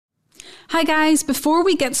Hi guys, before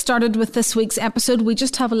we get started with this week's episode, we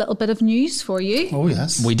just have a little bit of news for you. Oh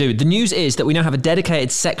yes. We do. The news is that we now have a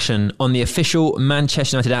dedicated section on the official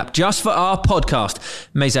Manchester United app just for our podcast.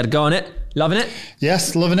 Mayzad, go on it. Loving it?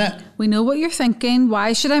 Yes, loving it. We know what you're thinking.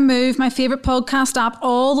 Why should I move my favourite podcast app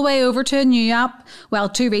all the way over to a new app? Well,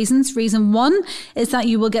 2 reasons. Reason 1 is that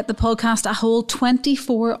you will get the podcast a whole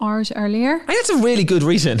 24 hours earlier. I think that's a really good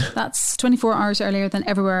reason. That's 24 hours earlier than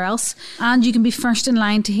everywhere else. And you can be first in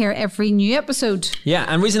line to hear every new episode. Yeah,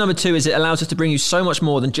 and reason number 2 is it allows us to bring you so much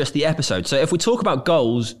more than just the episode. So if we talk about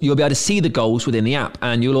goals, you'll be able to see the goals within the app,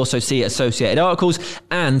 and you'll also see associated articles,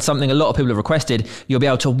 and something a lot of people have requested, you'll be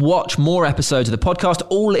able to watch more episodes of the podcast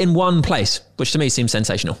all in one place, which to me seems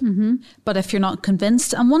sensational. Mm-hmm. But if you're not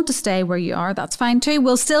convinced and want to stay where you are, that's fine too.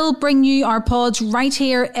 We'll still bring you our pods right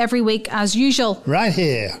here every week as usual. Right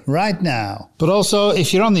here, right now. But also,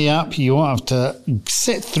 if you're on the app, you won't have to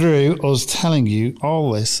sit through us telling you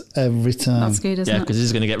all this every time. That's good, isn't it? Yeah, because this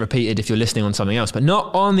is going to get repeated if you're listening on something else, but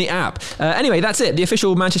not on the app. Anyway, that's it. The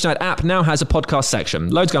official Manchester United app now has a podcast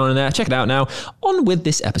section. Loads going on in there. Check it out now. On with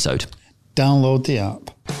this episode. Download the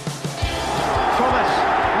app.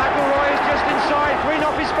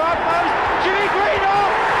 Greenhoff is far post. Jimmy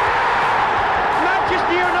Greenhoff!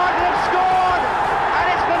 Manchester United have scored! And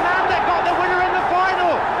it's the man that got the winner in the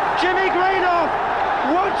final. Jimmy Greenhoff!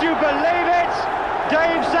 Won't you believe it?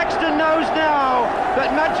 Dave Sexton knows now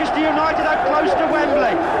that Manchester United are close to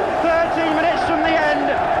Wembley. 13 minutes from the end,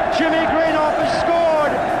 Jimmy Greenhoff has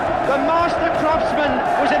scored. The master craftsman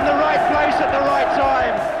was in the right place at the right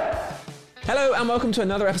time. Hello and welcome to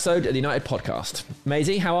another episode of the United Podcast.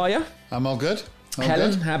 Maisie, how are you? I'm all good. All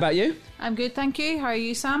Helen, good. how about you? I'm good, thank you. How are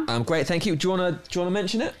you, Sam? I'm great, thank you. Do you want to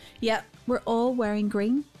mention it? Yeah, we're all wearing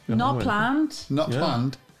green. You're Not all planned. Not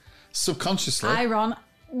planned. Subconsciously.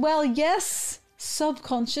 Well, yes,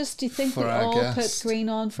 subconscious. Do you think For we our all guest. put green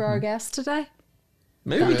on for our guest today?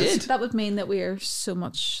 Maybe we did. That would mean that we are so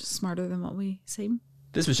much smarter than what we seem.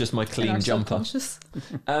 This was just my in clean our jumper. subconscious.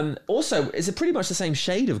 Also, is it pretty much the same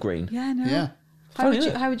shade of green? Yeah, I know. Yeah.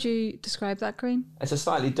 How would you describe that green? It's a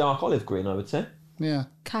slightly dark olive green, I would say. Yeah.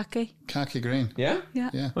 Khaki. Khaki green. Yeah? Yeah.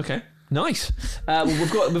 Yeah. Okay. Nice. Well,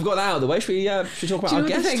 we've got that out of the way. Should we talk about Do you our know what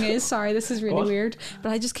guest? the thing is? Sorry, this is really What? weird,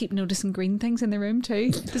 but I just keep noticing green things in the room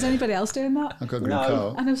too. Does anybody else doing that? I've got green No.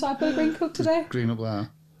 coat. I know, so I put a green coat today. Green up there.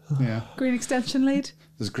 Yeah. Green extension lead.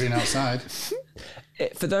 There's green outside.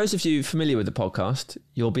 For those of you familiar with the podcast,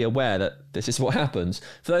 you'll be aware that this is what happens.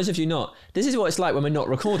 For those of you not, this is what it's like when we're not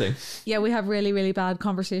recording. Yeah, we have really, really bad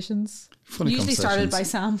conversations. Funny Usually started by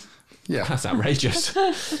conversations. Sam. Yeah. That's outrageous.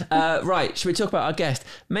 Right, should we talk about our guest?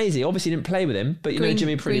 Maisie, obviously didn't play with him, but you know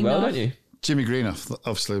Jimmy pretty well, don't you? Jimmy Greenhoff.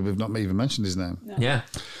 Obviously, we've not even mentioned his name. Yeah.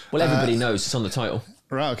 Well, everybody knows it's on the title.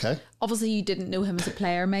 Right, okay. Obviously, you didn't know him as a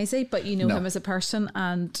player, Maisie, but you know No. him as a person,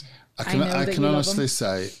 and I I can, know I that can you honestly love him.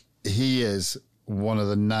 say he is one of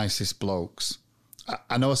the nicest blokes.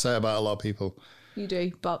 I know I say it about a lot of people, You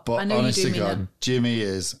do, but but I know you honest do to mean God, it. Jimmy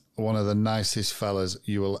is one of the nicest fellas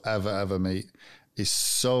you will ever meet. He's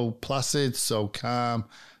so placid, so calm,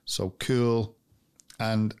 so cool,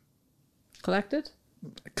 and Collected?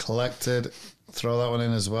 collected. Throw that one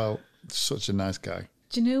in as well. Such a nice guy.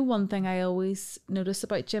 Do you know one thing I always notice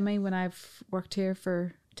about Jimmy when I've worked here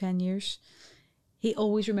for 10 years? He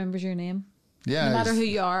always remembers your name. Yeah, No matter he's- who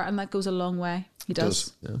you are, and that goes a long way. He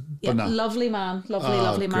does. Yeah, But no. lovely man. Oh,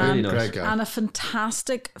 Lovely great, man. great guy. And a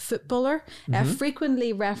fantastic footballer.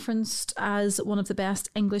 Frequently referenced as one of the best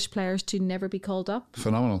English players to never be called up.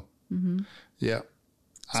 Phenomenal. Yeah.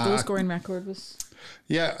 His goal scoring record was...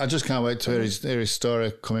 Yeah, I just can't wait to hear his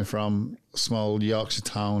story coming from small Yorkshire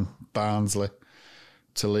town, Barnsley,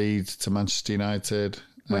 to Leeds, to Manchester United.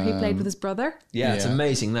 Where he played with his brother. Yeah, it's Yeah.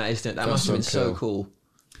 amazing, that, isn't it? That must have been so cool.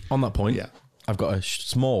 On that point, Yeah. I've got a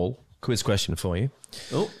small quiz question for you.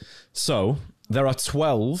 Oh, So, there are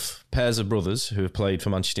 12 pairs of brothers who have played for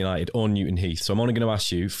Manchester United or Newton Heath. So, I'm only going to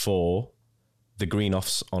ask you for the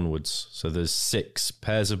Greenhoffs onwards. So, there's 6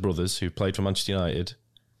 pairs of brothers who've played for Manchester United,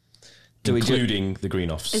 including the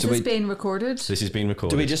Greenhoffs. Is this being recorded? This is being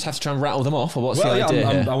recorded. do we just have to try and rattle them off, or what's Well, the yeah, idea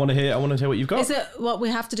here? I want to hear what you've got. Is it what we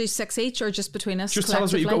have to do 6 each or just between us? Just tell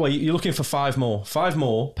us what you've got. collectively? Well, you're looking for 5 more. 5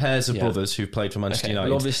 more pairs of Yeah. brothers who've played for Manchester Okay, well,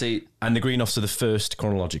 United. obviously, And the Greenhoffs are the first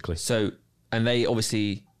chronologically. so, and they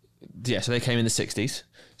obviously, so they came in the 60s.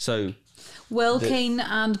 So, Will Keane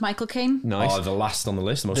and Michael Keane. nice. Are the last on the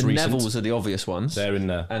list, the most The recent. Nevilles are the obvious ones. They're in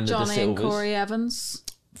there. and the Johnny De and Silvas. Corey Evans.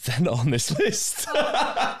 They're not on this list.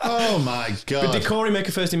 Oh my God. But did Corey make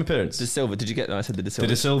a first team appearance? De Silva, did you get that? I said the De The Silva.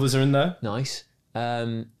 De Silvas are in there. Nice.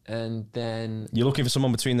 And then, You're looking for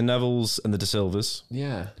someone between the Nevilles and the De Silvas,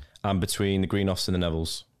 yeah. and between the Greenhoffs and the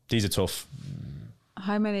Nevilles. These are tough.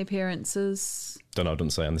 How many appearances? Don't know, it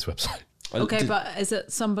doesn't say on this website. Okay, but is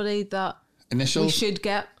it somebody that Initials? we should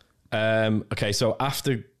get? Okay, so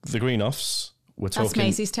after the Greenhoffs, That's talking.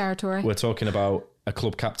 Maisie's territory. We're talking about a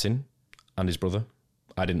club captain and his brother.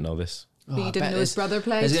 I didn't know this. But you didn't know his brother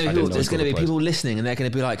played? There's I going didn't know his to be brother people listening and they're going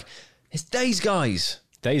to be like, it's Days Guys.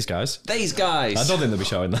 Days guys. Days Guys. I don't think they'll be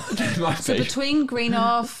showing that. Might So be. between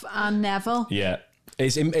Greenhoff and Neville, Yeah,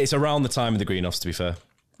 it's around the time of the Greenhoffs, to be fair.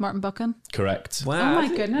 Martin Buchan. Correct. Wow. Oh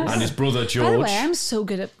my goodness. And his brother By the George. way, I'm so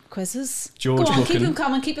good at quizzes. George Go on, keep Buchan. him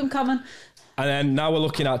coming, keep him coming. And then now we're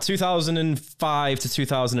looking at 2005 to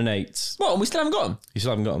 2008. What? We still haven't got them? You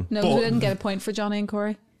still haven't got them. No, we didn't get a point for Johnny and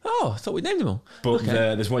Corey. Oh, I thought we named them all. But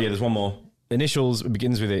there's one more. Initials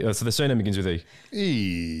begins with E. So the surname begins with E.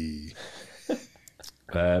 E.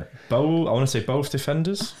 I want to say both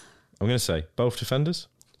defenders. I'm going to say both defenders.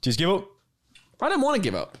 Just give up. I don't want to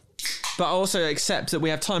give up, but I also accept that we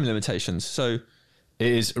have time limitations. So It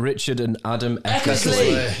is Richard and Adam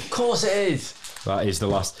Eckersley. Eckersley. Of course it is. That is the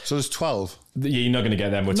last. So there's 12. You're not going to get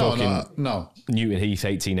them. We're talking No. Newton Heath,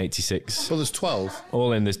 1886. So there's 12.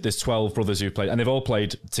 All in. There's 12 brothers who played, and they've all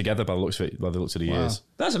played together by the looks of it. By the looks of the years.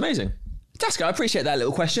 That's amazing. Tasca, I appreciate that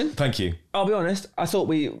little question. Thank you. I'll be honest, I thought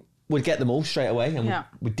we would get them all straight away, and Yeah.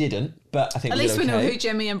 we didn't, but I think At we least did we know okay. who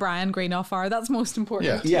Jimmy and Brian Greenhoff are. That's most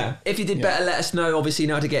important. Yeah. Yeah. If you did better, let us know. Obviously, you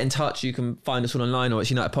know how to get in touch. You can find us all online, or it's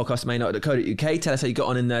unitedpodcast@main.co.uk. Tell us how you got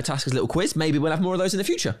on in Tasca's little quiz. Maybe we'll have more of those in the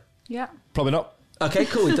future. Yeah. Probably not. Okay,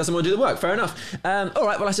 cool. He doesn't want to do the work. Fair enough. All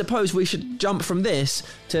right, well, I suppose we should jump from this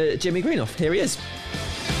to Jimmy Greenhoff. Here he is.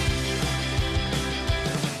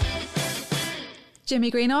 Jimmy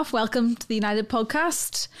Greenhoff, welcome to the United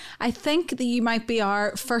podcast. I think that you might be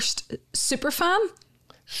our first super fan.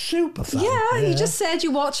 Super fan. Yeah, you just said you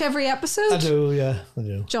watch every episode. I do, yeah, I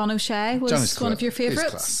do. John O'Shea was Johnny's one of your class. He's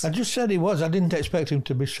favourites. class. I just said he was. I didn't expect him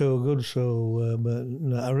to be so good, so but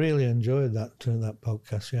no, I really enjoyed that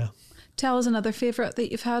podcast. Yeah. Tell us another favourite that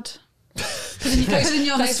you've had. Putting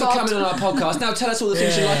you on the Thanks for spot. coming on our podcast. Now tell us all the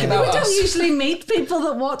things you like We about don't us. usually meet people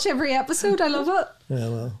that watch every episode. I love it.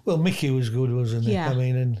 Yeah, well, Mickey was good, wasn't he? Yeah. I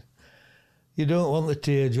mean, and you don't want the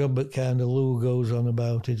tear job, but kind of Lou goes on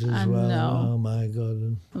about it as I well. know. Oh my God!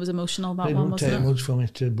 And It was emotional, that it one, don't take wasn't much for me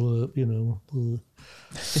to blow up, Blow.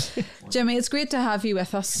 it? Jimmy, it's great to have you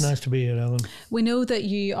with us. Nice to be here, Alan. We know that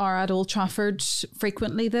you are at Old Trafford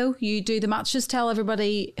frequently, though. You do the matches. Tell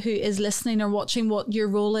everybody who is listening or watching what your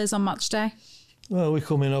role is on match day. Well, we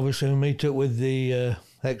come in obviously and meet up with the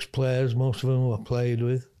ex-players, most of them who I played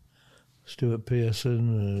with. Stuart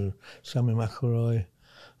Pearson, Sammy McElroy,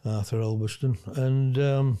 Arthur Elberston. And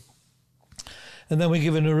then we're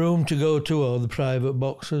given a room to go to, or the private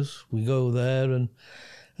boxes. We go there and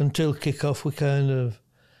until kick-off we kind of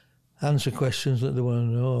answer questions that they want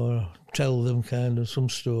to know or tell them kind of some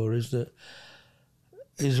stories that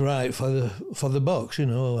is right for the box.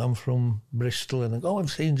 I'm from Bristol and I go,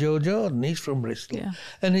 I've seen Joe Jordan, he's from Bristol. Yeah.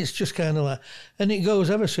 And it's just kind of like, and it goes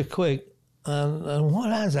ever so quick. And what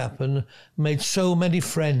has happened, made so many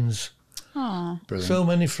friends. Oh, Brilliant. So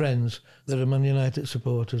many friends that are Man United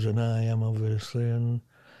supporters, and I am obviously. And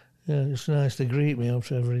yeah, it's nice to greet me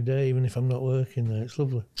every day, even if I'm not working there. It's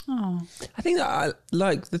lovely. I think that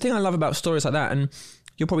the thing I love about stories like that, and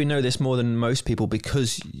you'll probably know this more than most people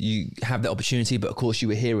because you have the opportunity, but of course you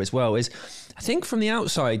were here as well, is I think from the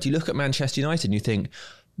outside, you look at Manchester United and you think,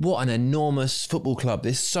 what an enormous football club.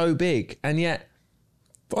 It's so big. And yet,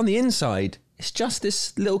 on the inside, it's just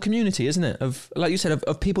this little community, isn't it? Of, like you said,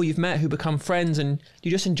 of people you've met who become friends and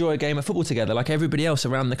you just enjoy a game of football together like everybody else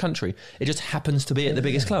around the country. It just happens to be at the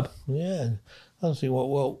biggest club. Yeah, I think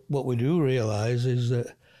what we do realise is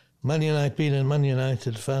that Man United, being a Man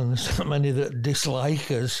United fan, there's not many that dislike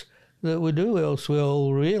us that we do. We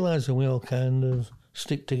all realise and we all kind of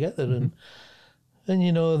stick together. And then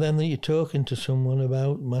that you're talking to someone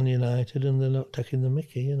about Man United and they're not taking the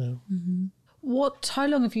mickey, Mm-hmm. How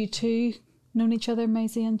long have you two known each other,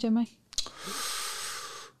 Maisie and Jimmy?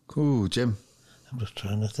 Ooh, Jim. I'm just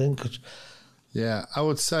trying to think. 'Cause Yeah, I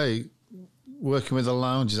would say working with the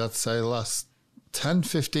lounges, I'd say the last 10,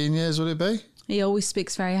 15 years, would it be? He always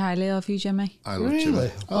speaks very highly of you, Jimmy. I love Really?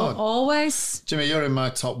 Jimmy. Oh, Always. Jimmy, you're in my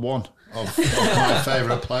top one of my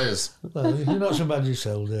favourite players. well, you're not so bad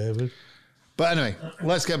yourself, David. But anyway,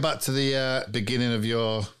 let's get back to the beginning of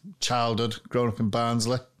your childhood, growing up in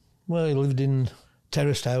Barnsley. Well, he lived in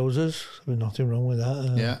terraced houses. There's nothing wrong with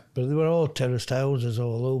that. Yeah. But they were all terraced houses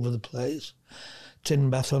all over the place. Tin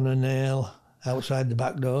bath on a nail outside the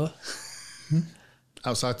back door,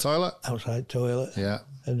 Outside toilet? outside toilet. Yeah.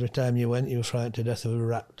 Every time you went, you were frightened to death of a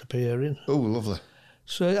rat appearing. Oh, lovely.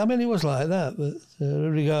 So, I mean, it was like that, but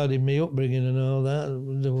regarding me upbringing and all that,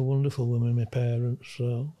 they were wonderful women, my parents,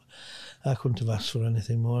 so I couldn't have asked for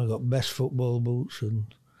anything more. I got best football boots,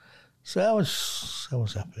 and so I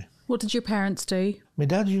was happy. What did your parents do? My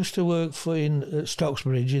dad used to work in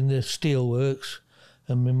Stocksbridge in the steelworks,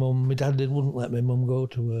 and my dad wouldn't let my mum go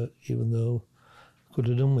to work, even though I could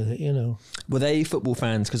have done with it, you know. Were they football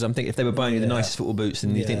fans? Because I'm thinking if they were buying you the nicest football boots,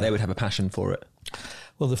 then you think they would have a passion for it.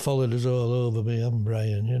 Well, they followed us all over, me and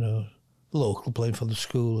Brian, you know, local, playing for the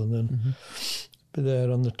school, and then be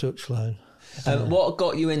there on the touchline. What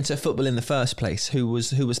got you into football in the first place? Who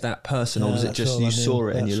was that person, or was it just you saw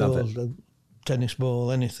it and you love it? Tennis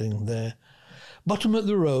ball, anything there. Bottom of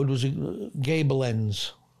the road was a gable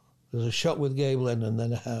ends. There's a shop with gable end, and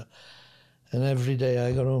then and every day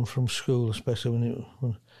I got home from school, especially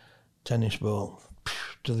when tennis ball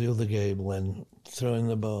to the other gable end, throwing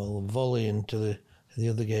the ball, volleying to the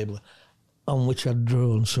other gable, on which I'd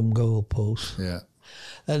drawn some goalposts. Yeah.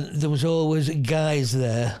 And there was always guys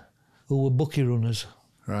there who were bookie runners.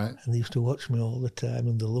 Right. And they used to watch me all the time,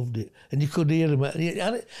 and they loved it. And you could hear them.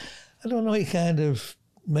 I don't know, it kind of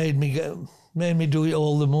made me do it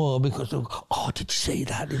all the more, because they go, oh, did you see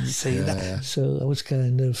that? Did you see that? Yeah. So I was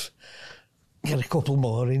kind of get a couple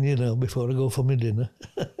more in, you know, before I go for my dinner.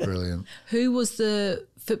 Brilliant. Who was the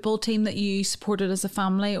football team that you supported as a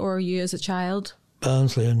family, or you as a child?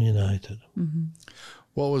 Barnsley and United. Mm-hmm.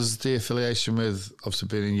 What was the affiliation with, obviously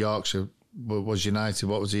being in Yorkshire, was United?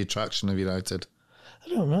 What was the attraction of United? I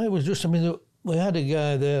don't know, it was just, I mean, we had a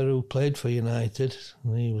guy there who played for United,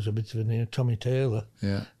 and he was a bit of a Tommy Taylor.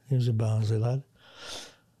 Yeah. He was a Barnsley lad.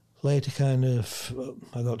 Later, kind of,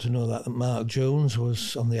 I got to know that Mark Jones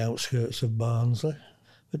was on the outskirts of Barnsley.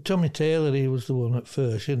 But Tommy Taylor, he was the one at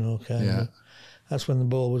first, you know, kind of. That's when the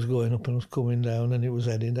ball was going up and was coming down, and it was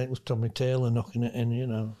heading. It was Tommy Taylor knocking it in, you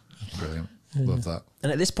know. Brilliant. Love that.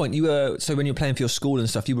 And at this point, so when you were playing for your school and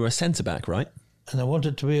stuff, you were a centre-back, right? And I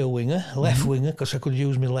wanted to be a winger, left winger, because I could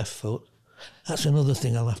use my left foot. That's another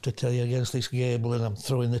thing I'll have to tell you against this gable, and I'm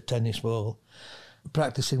throwing the tennis ball.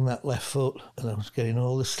 Practising that left foot, and I was getting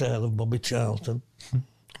all the style of Bobby Charlton.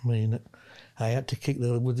 I mean, I had to kick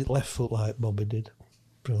with the left foot like Bobby did.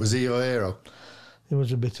 Brilliant. Was he your hero? He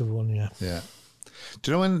was a bit of one, yeah. Yeah.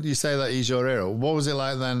 Do you know when you say that he's your hero, what was it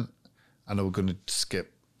like then? I know we're going to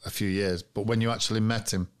skip a few years, but when you actually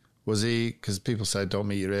met him, was he, because people say don't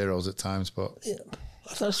meet your heroes at times, but... Yeah.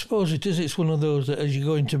 I suppose it is. It's one of those that as you're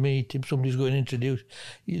going to meet him, somebody's going to introduce,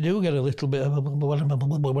 you do get a little bit of, what am I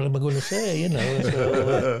going to say, you know?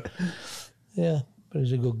 So, yeah, but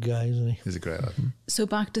he's a good guy, isn't he? He's a great lad. So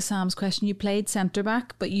back to Sam's question, you played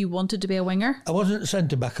centre-back, but you wanted to be a winger? I wasn't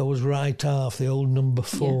centre-back, I was right half, the old number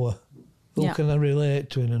 4. Yeah. Who can I relate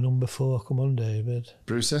to in a number 4? Come on, David.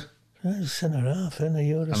 Brewster? Centre-half, isn't he?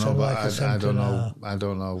 You're I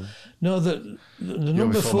don't know. No, the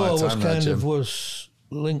number 4 was kind of was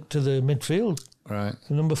linked to the midfield. Right.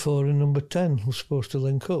 The number 4 and number 10 was supposed to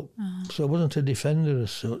link up. So I wasn't a defender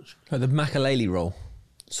as such. Like the Makalele role,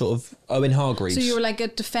 sort of Owen Hargreaves. So you were like a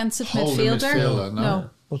defensive midfielder? No.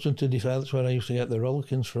 Wasn't a defender. That's where I used to get the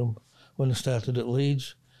Rollikins from when I started at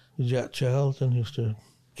Leeds. With Jack Charlton used to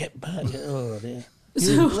get back. Oh, dear.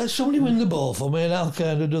 So, let somebody win the ball for me and I'll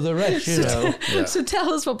kind of do the rest, you know. Yeah. So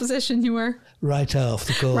tell us what position you were. Right half,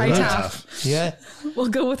 they call it. Right half. Yeah. We'll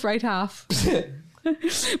go with right half.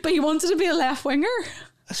 But you wanted to be a left winger?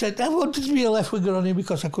 I said, I wanted to be a left winger on him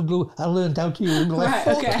because I learned how to use the left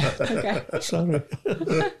foot. Okay. Sorry.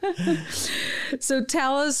 So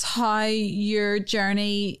tell us how your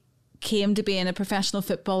journey came to being a professional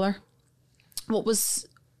footballer. What was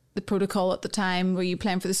the protocol at the time? Were you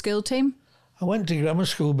playing for the school team? I went to grammar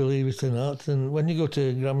school, believe it or not, and when you go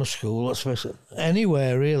to grammar school, especially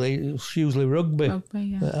anywhere really, it's usually rugby.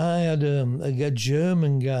 Yeah. I had a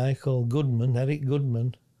German guy called Goodman, Eric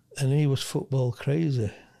Goodman, and he was football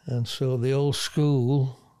crazy. And so the old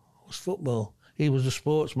school was football. He was the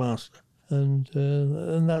sports master. And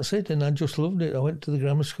that's it, and I just loved it. I went to the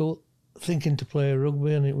grammar school thinking to play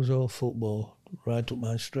rugby, and it was all football, right up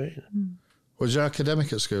my street. Was you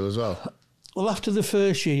academic at school as well? Well, after the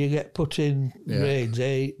first year, you get put in grades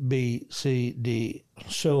A, B, C, D,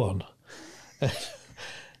 and so on.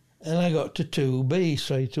 And I got to 2B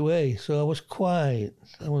straight away. So I was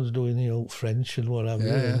doing the old French and what have you.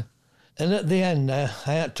 Yeah. And at the end, I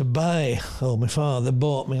had to buy, my father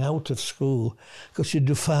bought me out of school because you'd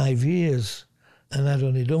do 5 years. And I'd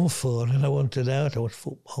only done 4 and I wanted out. I was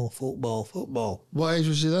football. What age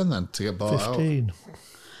was you then to get bought 15. out?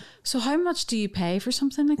 So how much do you pay for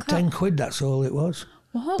something like that? 10 quid, that's all it was.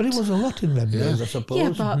 What? But it was a lot in them days, I suppose. Yeah,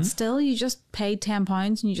 but still, you just paid £10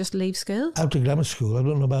 and you just leave school. Out of grammar school, I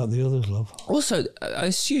don't know about the others, love. Also, I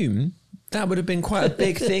assume that would have been quite a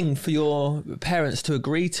big thing for your parents to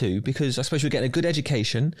agree to, because I suppose you're getting a good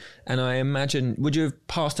education, and I imagine, would you have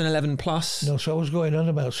passed an 11 plus? No, so I was going on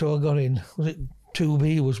about, so I got in, was it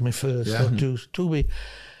 2B was my first, or 2B.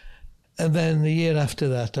 And then the year after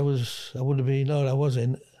that, I was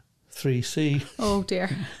in 3C. Oh, dear.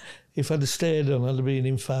 If I'd have stayed on, I'd have been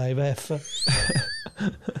in 5F.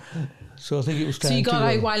 So I think it was time So you to got go.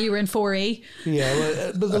 out while you were in 4E? Yeah,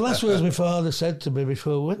 well, but the last words my father said to me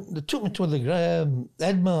before, they took me to the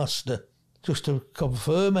headmaster just to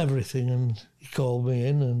confirm everything, and he called me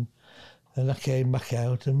in, and I came back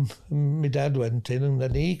out, and my dad went in, and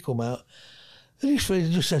then he come out, and he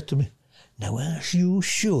just said to me, "Now, are you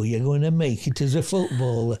sure you're going to make it as a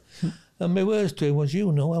footballer?" And my words to him was,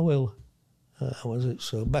 "You know I will." That was it.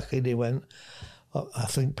 So back in he went. I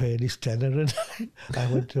think paid his tenner, and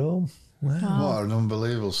I went home. Wow. What an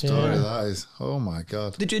unbelievable story that is. Oh, my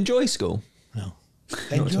God. Did you enjoy school? No.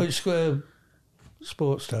 Enjoyed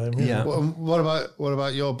sports time. Yeah. What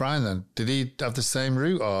about your Brian then? Did he have the same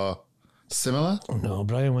route or similar? No,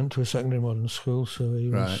 Brian went to a secondary modern school, so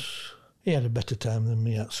he had a better time than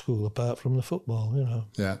me at school, apart from the football, you know.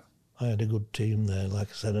 Yeah. I had a good team there, like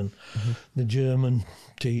I said, and the German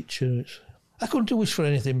teacher. I couldn't wish for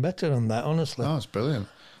anything better on that, honestly. Oh, it's brilliant.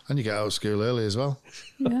 And you get out of school early as well.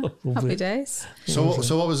 Yeah, happy days. So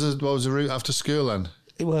what was the route after school then?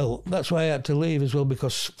 Well, that's why I had to leave as well,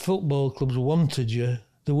 because football clubs wanted you.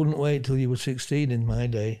 They wouldn't wait till you were 16 in my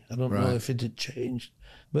day. I don't know if it had changed.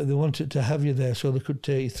 But they wanted to have you there so they could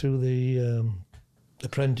take you through the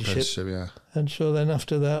apprenticeship. Yeah. And so then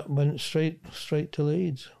after that, went straight to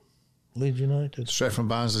Leeds United. Straight from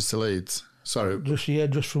Barnsley to Leeds. Sorry.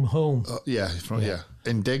 Just from home. Yeah.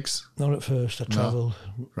 In digs? Not at first. I travelled.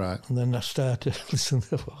 Right. And then I started, listen,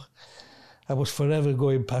 I was forever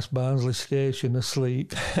going past Barnsley Station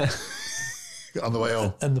asleep. On the way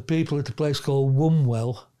home. And the people at a place called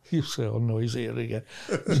Wumwell, you say, "Oh no, he's here again."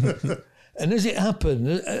 And as it happened,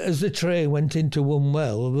 as the train went into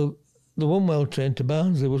Wumwell, the Wumwell train to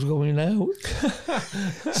Barnsley was going out.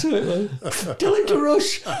 So it was, "Tell him to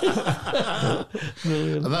rush."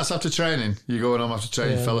 And that's after training. You're going home after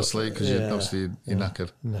training, you fell asleep because you're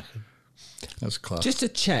knackered. That's class. Just to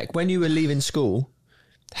check, when you were leaving school,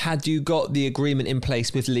 had you got the agreement in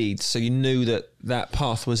place with Leeds, so you knew that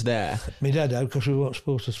path was there? My dad had, because we weren't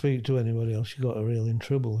supposed to speak to anybody else. You got really in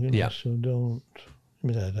trouble, you know. Yeah. So don't.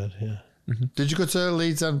 My dad had, yeah. Mm-hmm. Did you go to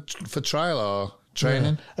Leeds for trial or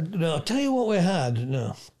training? No, I'll tell you what we had.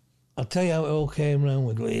 No, I'll tell you how it all came round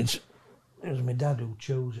with Leeds. It was my dad who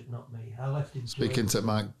chose it, not me. I left him. Speaking to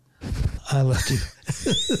Mike. I left him.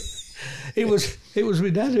 It was my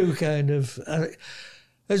dad who kind of,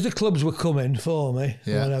 as the clubs were coming for me,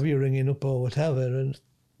 whatever, you ringing up or whatever, and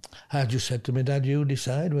I just said to my dad, "You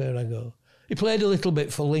decide where I go." He played a little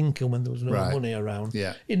bit for Lincoln when there was no money around.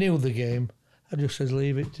 Yeah. He knew the game. I just said,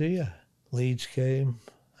 "Leave it to you." Leeds came,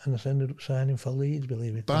 and I ended up signing for Leeds,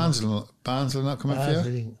 believe it. Barnsley not coming for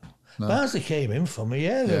you? No. Barnsley came in for me,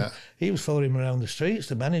 yeah. He was following me around the streets,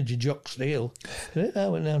 the manager, Jock Steele. I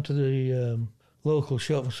went down to the local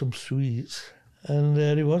shop for some sweets, and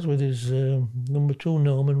there he was with his number 2,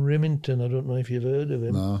 Norman Remington. I don't know if you've heard of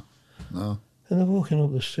him. No. And they're walking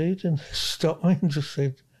up the street and stopped me and just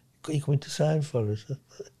said, "Are you coming to sign for us?" I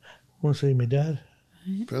want to see my dad.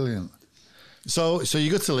 Brilliant. So you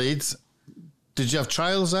go to Leeds. Did you have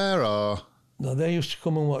trials there or...? No, they used to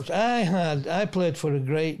come and watch. I played for a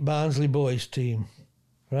great Barnsley boys team,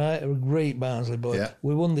 right? A great Barnsley boys. Yeah.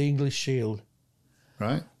 We won the English Shield.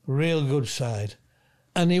 Right. Real good side.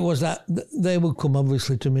 And it was that, they would come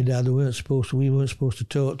obviously to my dad, we weren't supposed to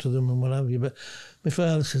talk to them and what have you, but my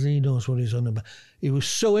father says he knows what he's on about. He was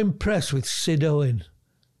so impressed with Sid Owen.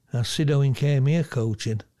 Now Sid Owen came here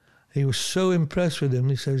coaching. He was so impressed with him,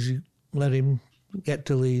 he says, "You let him get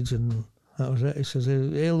to Leeds," and that was it. He says,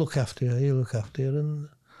 he'll look after you, and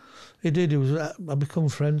he did. I become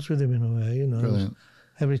friends with him in a way, you know. Brilliant.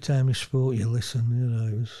 Every time he spoke, you listen, you know.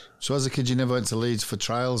 It was. So as a kid, you never went to Leeds for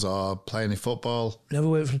trials or play any football? Never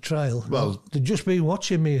went for a trial. Well, they'd just been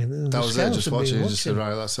watching me. That was it, just watching. You just said,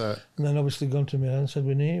 right, that's it. And then obviously gone to me and said,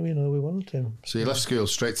 "We need, you know, we want him." So you left school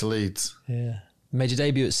straight to Leeds? Yeah. Made your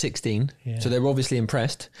debut at 16, Yeah. so they were obviously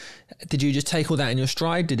impressed. Did you just take all that in your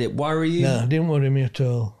stride? Did it worry you? No, it didn't worry me at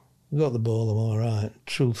all. I got the ball, I'm all right,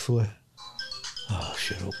 truthfully. Oh,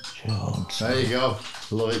 shut up, John. There you go.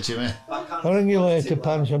 Love it, Jimmy. I'll ring you later,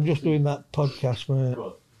 Pants. I'm just doing that podcast, mate.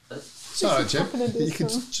 It's all right, Jim. You can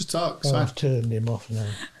just talk. Oh, I've turned him off now.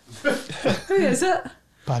 Who is it?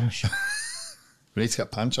 Punch. We need to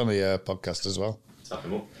get Panch on the podcast as well. Tap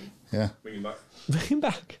him up. Yeah. Bring him back. Bring him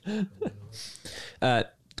back.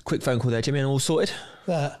 Quick phone call there, Jimmy, and all sorted?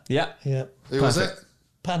 That. Yeah. Yeah. Who was it?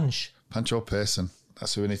 Panch. Panch or Pearson.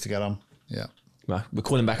 That's who we need to get on. Yeah. Well, we'll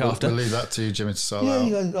call him back after. We'll leave that to you, Jimmy, to sort out.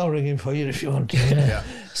 Yeah, I'll ring him for you if you want to. Yeah.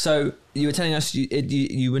 So you were telling us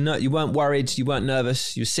you weren't worried, you weren't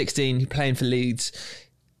nervous. You were 16, you're playing for Leeds.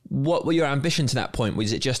 What were your ambitions to that point?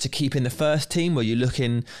 Was it just to keep in the first team? Were you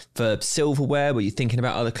looking for silverware? Were you thinking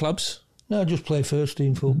about other clubs? No, I just play first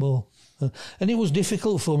team football. And it was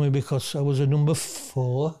difficult for me because I was a number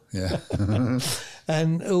 4. Yeah.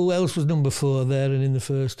 And who else was number 4 there and in the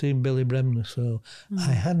first team? Billy Bremner. So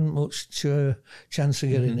I hadn't much chance of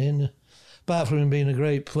getting in. Apart from him being a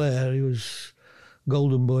great player, he was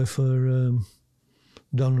golden boy for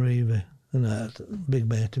Don Reevy. And I had a big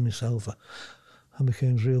mate to myself. I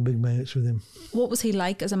became real big mates with him. What was he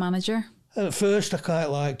like as a manager? At first, I quite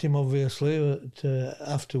liked him, obviously, but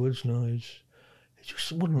afterwards, no, he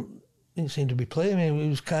just didn't seem to be playing. I mean, he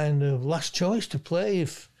was kind of last choice to play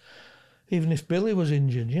even if Billy was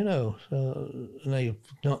injured, you know. So, and I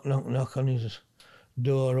knock on his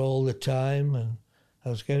door all the time, and I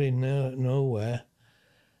was getting nowhere.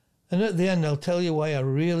 And at the end, I'll tell you why I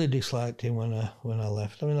really disliked him when I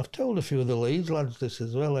left. I mean, I've told a few of the Leeds lads this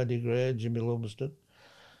as well, Eddie Gray, Jimmy Lumsden,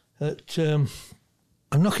 that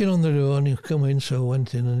I'm knocking on the door and he'll come in, so I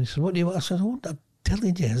went in and he said, what do you want? I said, I'm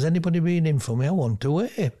telling you, has anybody been in for me? I want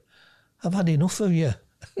away. I've had enough of you.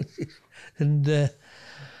 And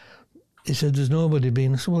he said, there's nobody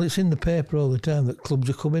been. I said, well, it's in the paper all the time that clubs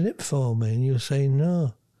are coming in for me, and you're saying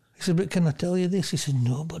no. He said, but can I tell you this? He said,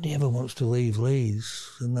 nobody ever wants to leave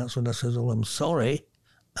Leeds. And that's when I said, well, I'm sorry,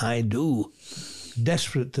 I do.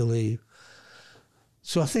 Desperate to leave.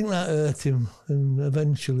 So I think that hurt him, and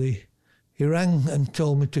eventually he rang and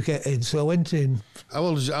told me to get in. So I went in. How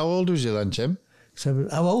old was you then, Jim?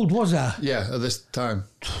 How old was I? Yeah, at this time.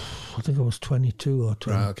 I think I was 22 or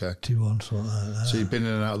 21, Right, okay. something like that. So you've been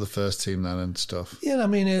in and out of the first team then and stuff? Yeah, I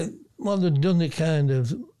mean, they'd done it kind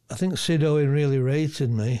of... I think Sid Owen really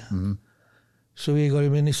rated me. Mm-hmm. So he got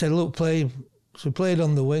him in. He said, look, play... So I played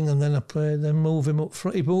on the wing and then I played, then move him up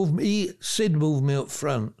front. Sid moved me up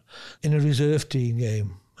front in a reserve team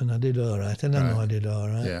game, and I did all right. And I know I did all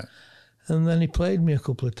right. Yeah. And then he played me a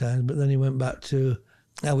couple of times, but then he went back to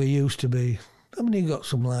how he used to be. I mean, he got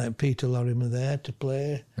some like Peter Lorimer there to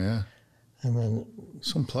play. Yeah. And then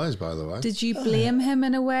some players, by the way. Did you blame him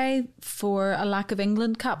in a way for a lack of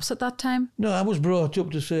England caps at that time? No, I was brought up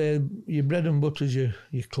to say your bread and butter's your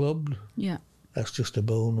club. Yeah. That's just a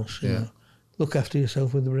bonus, you know. Look after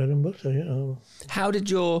yourself with the bread and butter, you know. How did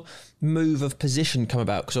your move of position come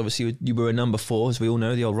about? Because obviously you were a number 4, as we all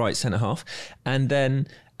know, the old right centre-half. And then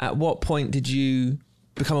at what point did you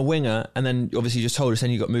become a winger? And then obviously you just told us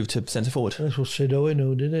then you got moved to centre-forward. This was Sid Owen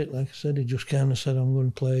who did it. Like I said, he just kind of said, I'm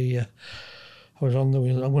going to play... I was on the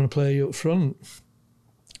wing, I'm going to play you up front.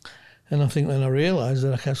 And I think then I realised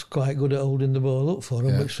that I was quite good at holding the ball up for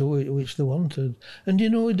them, which they wanted. And you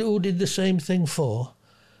know who did the same thing for?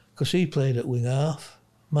 Because he played at wing half,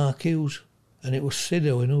 Mark Hughes, and it was Sid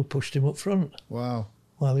Owen who pushed him up front. Wow.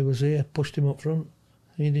 While he was here, pushed him up front.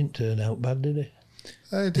 He didn't turn out bad, did he?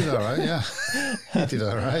 He did all right, yeah. He did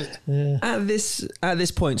all right. Yeah. At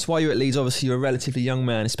this point, so while you're at Leeds, obviously you're a relatively young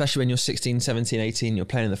man, especially when you're 16, 17, 18, you're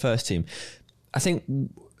playing in the first team. I think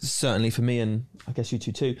certainly for me, and I guess you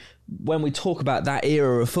two too, when we talk about that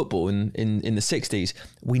era of football in the 60s,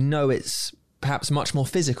 we know it's perhaps much more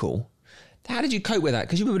physical. How did you cope with that?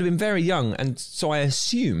 Because you would have been very young, and so I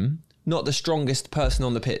assume not the strongest person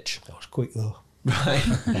on the pitch. I was quick though.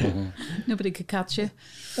 Right. Nobody could catch you.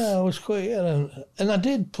 Yeah, I was quick, and I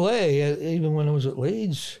did play even when I was at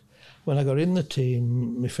Leeds. When I got in the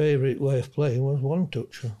team, my favourite way of playing was one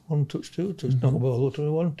touch, two touch, knock the ball up to me,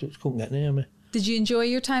 one touch, couldn't get near me. Did you enjoy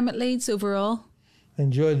your time at Leeds overall?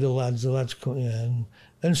 Enjoyed the lads couldn't, yeah.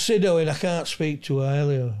 And Sid Owen, I can't speak too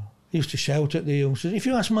highly. He used to shout at the youngsters. If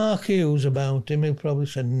you ask Mark Hughes about him, he'll probably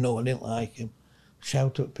say, no, I didn't like him.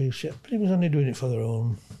 Shout at people. But he was only doing it for their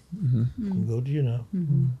own good, you know.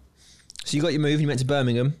 Mm-hmm. So you got your move, you went to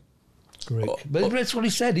Birmingham. Great. But that's what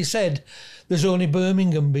he said. He said, there's only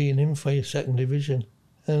Birmingham being in for your second division.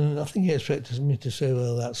 And I think he expected me to say,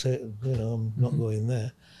 well, that's it, you know, I'm not going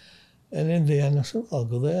there. And in the end, I said, well, I'll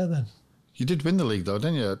go there then. You did win the league, though,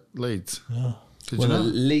 didn't you, at Leeds? No. Did Won you the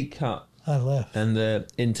not? League Cup. I left. And the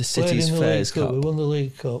Played Intercities in the Fairs League Cup. We won the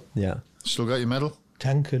League Cup. Yeah. Still got your medal?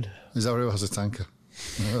 Tankard. Is that what it was, a tanker?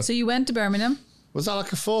 So you went to Birmingham. Was that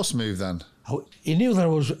like a forced move then? He knew that I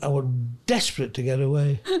was desperate to get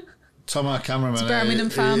away. Tom, our cameraman, He's a Birmingham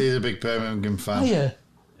fan. He's a big Birmingham fan. Oh,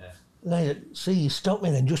 yeah. See, you stopped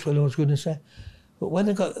me then just when I was going to say. But when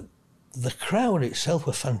I got... The crowd itself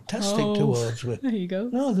were fantastic towards me. There you go.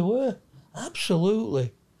 No, they were.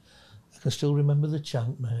 Absolutely. I can still remember the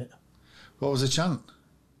chant, mate. What was the chant?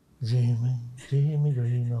 Jimmy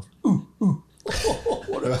Greenhoff. Ooh, ooh.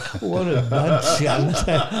 What a bad chant.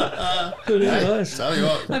 But it was. Tell you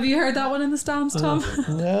what. Have you heard that one in the stands, Tom?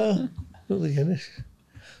 No, not the Guinness.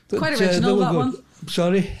 But, Quite original, they were that good. one.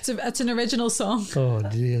 Sorry? It's an original song. Oh,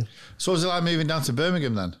 dear. So was it like moving down to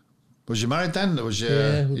Birmingham then? Was you married then? Was you?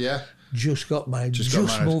 Yeah. Just got married. Just got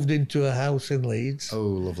married. Moved into a house in Leeds. Oh,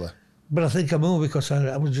 lovely. But I think I moved because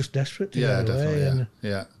I was just desperate to Yeah, get definitely. away.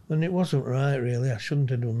 Yeah. And it wasn't right, really. I shouldn't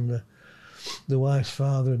have done. The wife's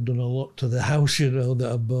father had done a lot to the house, that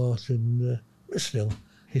I bought. And but still,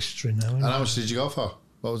 history now. And how much did you go for?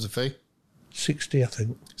 What was the fee? 60, I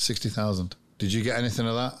think. 60,000. Did you get anything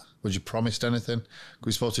of that? Was you promised anything?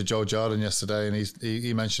 We spoke to Joe Jordan yesterday, and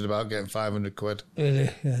he mentioned about getting 500 quid.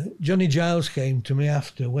 Yeah. Johnny Giles came to me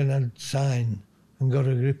after when I'd signed and got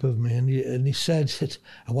a grip of me, and he said,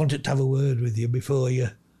 I wanted to have a word with you before you.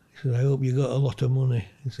 He said, I hope you got a lot of money.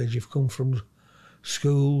 He said, you've come from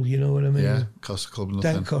school, you know what I mean? Yeah, cost the club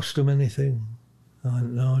nothing. Don't cost them anything. I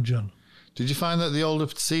went, no, John. Did you find that the older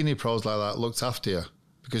senior pros like that looked after you?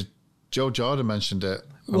 Because Joe Jordan mentioned it.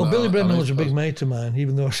 Well, Billy Brennan was a big mate of mine,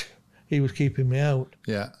 even though he was keeping me out.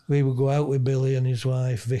 Yeah. We would go out with Billy and his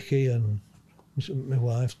wife, Vicky, and my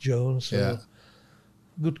wife, Joan. So Yeah.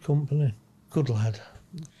 good company, good lad.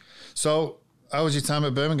 So, how was your time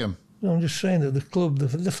at Birmingham? No, I'm just saying that the club,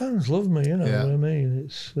 the fans love me, you know Yeah. what I mean?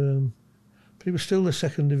 It's, but it was still the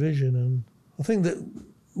second division, and I think that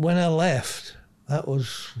when I left, that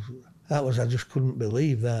was I just couldn't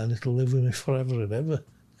believe that, and it'll live with me forever and ever,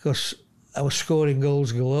 because I was scoring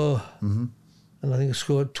goals galore, and I think I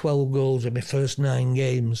scored 12 goals in my first 9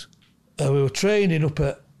 games. And we were training up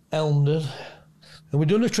at Elmdon, and we'd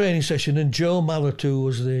done a training session, and Joe Mallet, who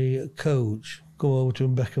was the coach, come over to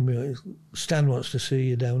him, beckon me, Stan wants to see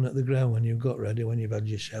you down at the ground when you've got ready, when you've had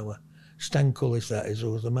your shower. Stan Cullis, that is,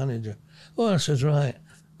 who was the manager. Oh, I says, right.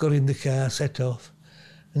 Got in the car, set off.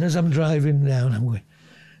 And as I'm driving down, I'm going,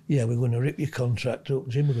 yeah, we're going to rip your contract up,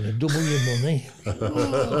 Jim. We're going to double your money.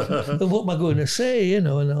 And what am I going to say, and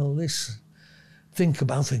all this. Think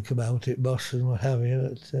about it, boss, and what have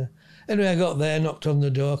you. But, anyway, I got there, knocked on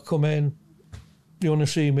the door, come in. You want to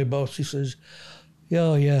see me, boss? He says,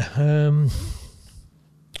 yeah. And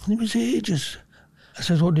it was ages. I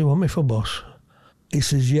says, what do you want me for, boss? He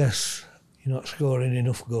says, yes, you're not scoring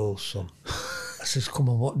enough goals, son. I says, come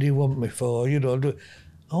on, what do you want me for?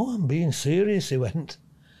 Oh, I'm being serious, he went.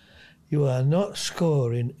 You are not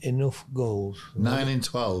scoring enough goals. 9 in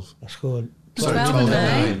 12. I scored 12 12 in in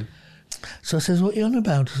 9. So I says, what are you on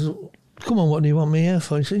about? I says, come on, what do you want me here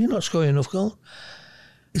for? He said, you're not scoring enough goals.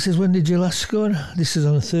 He says, when did you last score? This is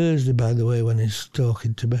on a Thursday, by the way, when he's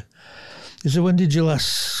talking to me. He said, when did you last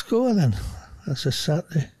score then? I said,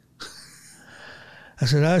 Saturday. I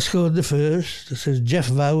said, I scored the first. I said, Jeff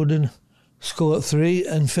Vowden scored 3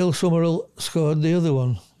 and Phil Summerall scored the other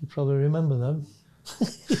one. You probably remember them.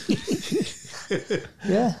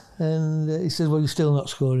 Yeah, and he said, well, you're still not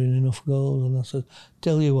scoring enough goals. And I said,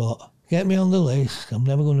 tell you what, get me on the list. I'm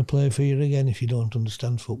never going to play for you again if you don't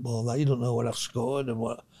understand football. That you don't know what I've scored and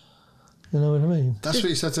what, you know what I mean? That's what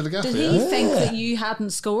you said to the gaffer, Did he think that you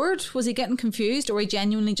hadn't scored? Was he getting confused, or he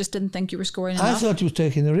genuinely just didn't think you were scoring enough? I thought he was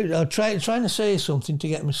taking the risk. I was trying to say something to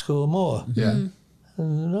get me score more. Yeah.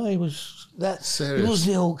 And no, he was that. Serious? He was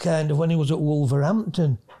the old kind of when he was at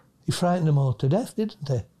Wolverhampton. He frightened them all to death, didn't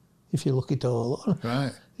he? If you look it all on.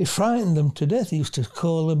 Right. He frightened them to death. He used to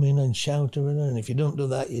call them in and shout at them, and if you don't do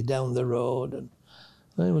that, you're down the road. And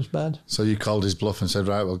it was bad. So you called his bluff and said,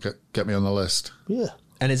 right, well, get me on the list. Yeah.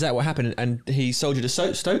 And is that what happened? And he sold you to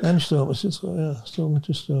Stoke? And Stoke, sold me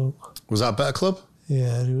to Stoke. Was that a better club?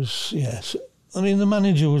 Yeah, it was, yes. I mean, the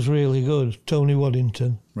manager was really good, Tony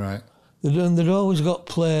Waddington. Right. They'd always got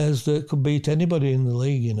players that could beat anybody in the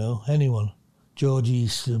league, anyone. George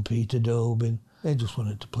Easton, Peter Dobin. They just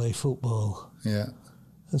wanted to play football. Yeah.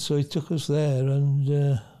 And so he took us there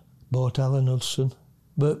and bought Alan Hudson.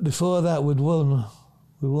 But before that, we won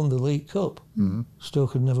the League Cup. Mm-hmm.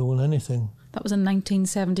 Stoke had never won anything. That was in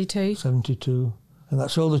 1972. 72. And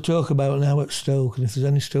that's all they talk about now at Stoke. And if there's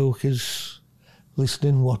any Stokers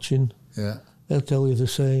listening, watching, Yeah. they'll tell you the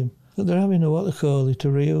same. But they're having what they call it, a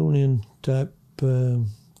reunion type thing.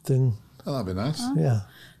 Oh, that'd be nice. Oh. Yeah.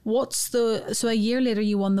 So a year later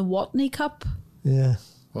you won the Watney Cup? Yeah.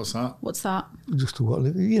 What's that? What's that? Just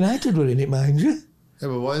what United were in it, mind you. Yeah,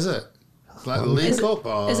 but what is it? Like the League Cup?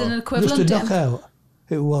 Or? Is it an equivalent? Just a to- knockout.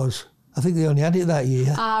 It was. I think they only had it that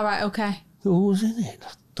year. Ah, right, okay. Who was in it?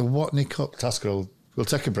 The Watney Cup. Tasker, we'll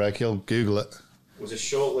take a break. He'll Google it. was a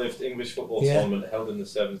short-lived English football Yeah. tournament held in the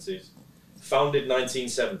 70s. Founded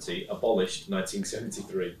 1970, abolished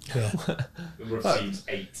 1973. Yeah. Number of teams,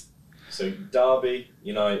 8. So Derby,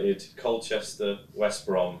 United, Colchester, West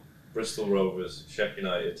Brom, Bristol Rovers, Sheck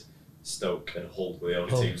United, Stoke and Hull were the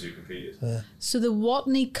only teams who competed. So the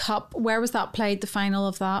Watney Cup, where was that played, the final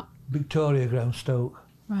of that? Victoria Ground, Stoke.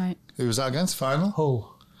 Right. Who was that against? Final?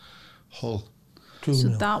 Hull. 2-0. So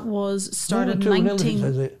that was started 2-0, it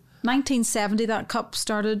says it. 1970, that cup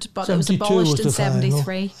started, but it was 72 abolished was in the final.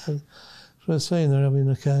 73. So I was saying they're having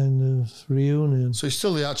a kind of reunion. So he's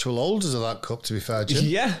still the actual holders of that cup, to be fair, Jim.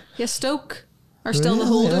 Yeah. Yes, Stoke are still the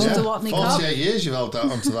Really? holders Yeah. of the Watney Cup. 48 years you've held that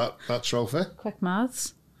onto that trophy. Quick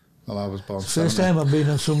maths. Well, I was born First 70. time I've been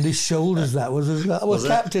on somebody's shoulders, that was. I was it?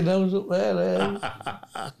 captain, I was up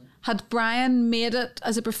there. Had Brian made it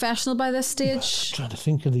as a professional by this stage? Trying to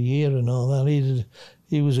think of the year and all that.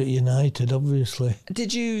 He was at United, obviously.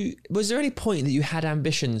 Was there any point that you had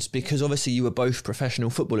ambitions, because obviously you were both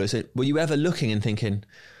professional footballers? Were you ever looking and thinking,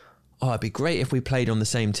 oh, it'd be great if we played on the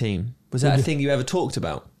same team? Was that a thing you ever talked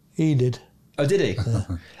about? He did. Oh, did he?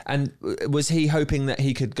 And was he hoping that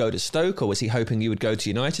he could go to Stoke, or was he hoping you would go to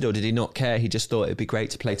United, or did he not care? He just thought it'd be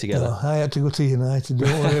great to play together. No, I had to go to United,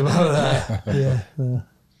 don't worry about that. Yeah.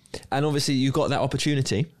 And obviously you got that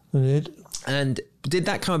opportunity. I did. And did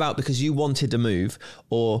that come about because you wanted to move,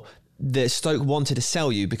 or the Stoke wanted to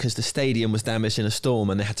sell you because the stadium was damaged in a storm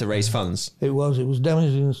and they had to raise funds? It was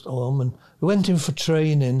damaged in a storm, and we went in for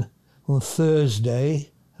training on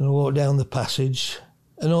Thursday, and I walked down the passage,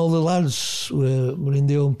 and all the lads were in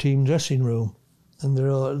the home team dressing room, and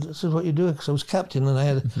they're all, this is what you're doing, because I was captain and I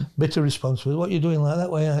had a bit of responsibility. What are you doing like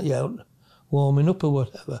that? Why aren't you out warming up or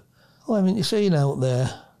whatever? Oh, I mean, you seen out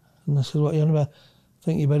there. And I said, what are you on about? I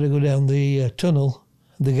think you better go down the tunnel.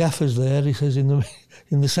 The gaffer's there, he says, in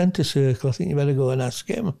the centre circle. I think you better go and ask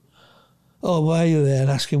him. Oh, why are you there?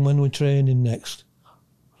 And ask him when we're training next.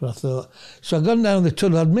 So I thought, so I'd gone down the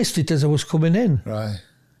tunnel. I'd missed it as I was coming in. Right.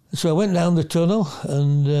 So I went down the tunnel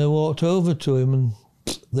and walked over to him, and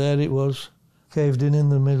there it was, caved in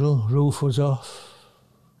the middle, roof was off.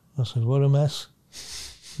 I said, what a mess.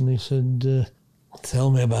 And he said, tell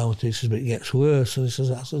me about it. He says, but it gets worse. And he says,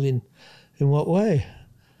 I said, in what way?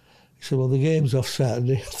 He said, well, the game's off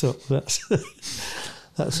Saturday. I thought,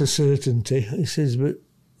 that's a certainty. He says, but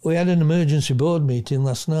we had an emergency board meeting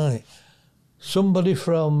last night. Somebody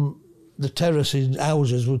from the terraces,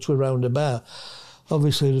 houses, which were round about,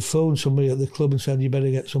 obviously had phoned somebody at the club and said, you better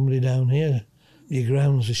get somebody down here. Your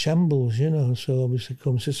ground's a shambles, So obviously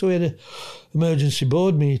come. So we had an emergency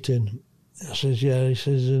board meeting. I says, yeah. He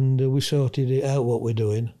says, and we sorted it out what we're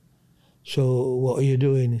doing. So what are you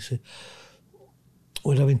doing? He said,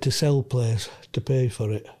 we're having to sell place to pay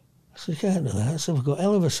for it. I said, you can't do that. So we've got a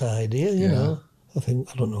hell of a side here, you know. I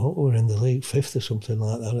don't know, we were in the league 5th or something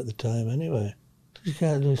like that at the time anyway. You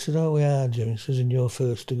can't do it. He said, oh, we are, Jim. He says, and you're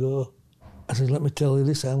first to go. I said, let me tell you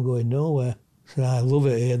this, I'm going nowhere. I said, I love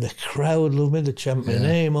it here. The crowd love me, they chant my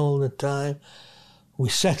name all the time. We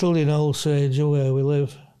settled in Old Sage, where we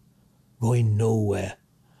live. Going nowhere.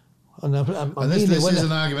 And this is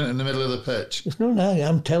an argument in the middle of the pitch. It's no argument.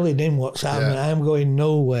 I'm telling him what's happening. Yeah. I'm going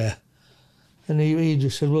nowhere. And he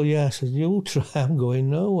just said, well, yeah. I said, you'll try. I'm going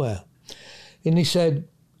nowhere. And he said,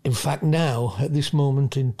 in fact, now, at this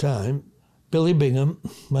moment in time, Billy Bingham,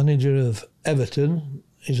 manager of Everton,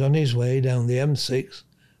 is on his way down the M6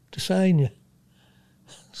 to sign you.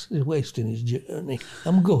 He's wasting his journey.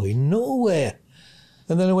 I'm going nowhere.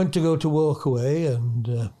 And then I went to walk away,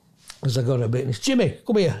 and as I got a bit, and he said, Jimmy,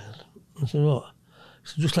 come here. I said, what? He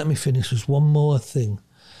said, just let me finish. There's one more thing.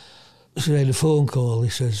 So I had a phone call, he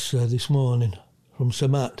says, this morning from Sir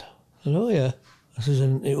Matt. I said, oh, yeah. I says,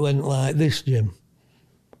 and it went like this, Jim.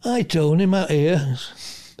 Hi, Tony, Matt here.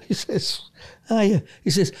 He says, hiya. He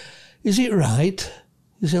says, is it right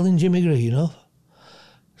you're selling Jimmy Greenhoff?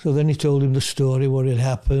 So then he told him the story, what had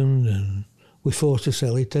happened, and we forced to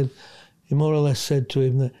sell it. And he more or less said to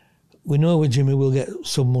him that we know with Jimmy we'll get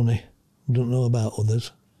some money. We don't know about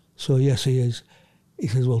others. So yes, he is. He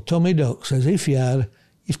says, well, Tommy Dock says if you are, you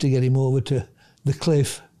have to get him over to the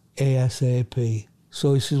cliff ASAP.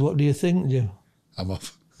 So he says, what do you think, Jim? I'm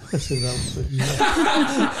off. I said,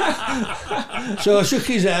 so I shook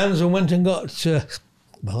his hands and went and got, I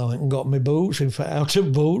went and got my boots, in fact, out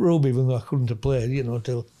of boot room, even though I couldn't have played,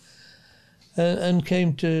 till, and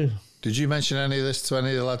came to... Did you mention any of this to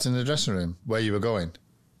any of the lads in the dressing room, where you were going?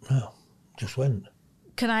 No, just went.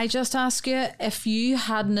 Can I just ask you, if you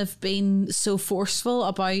hadn't have been so forceful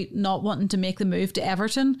about not wanting to make the move to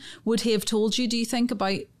Everton, would he have told you, do you think,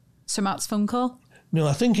 about Sir Matt's phone call? No,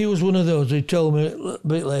 I think he was one of those who told me a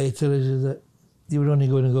bit later is that you were only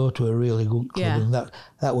going to go to a really good club, Yeah. and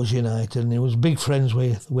that was United, and he was big friends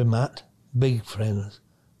with Matt, big friends.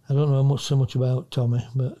 I don't know so much about Tommy,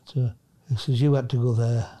 but he says, you had to go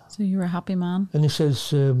there. So you were a happy man. And he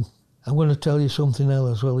says, I'm going to tell you something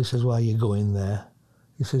else as well. He says, why are you going there?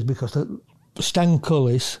 He says, because Stan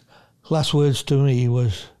Cullis, last words to me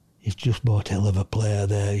was, you've just bought a hell of a player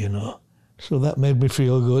there, you know. So that made me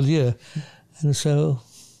feel good, yeah. And so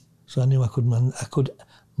I knew I could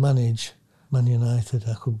manage Man United.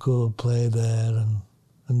 I could go play there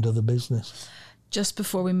and do the business. Just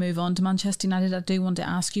before we move on to Manchester United, I do want to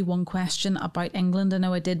ask you one question about England. I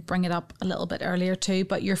know I did bring it up a little bit earlier too,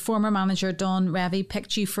 but your former manager, Don Revie,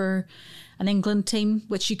 picked you for an England team,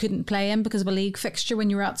 which you couldn't play in because of a league fixture when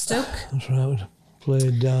you were at Stoke. That's right.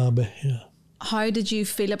 Played Derby, yeah. How did you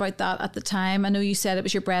feel about that at the time? I know you said it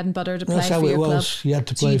was your bread and butter to play That's for how your it club. was. You had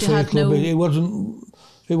to So play you for your had club. no-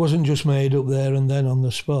 It wasn't just made up there and then on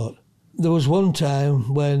the spot. There was one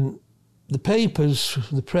time when the papers,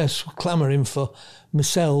 the press, were clamouring for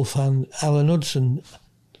myself and Alan Hudson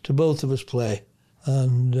to both of us play.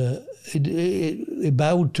 And he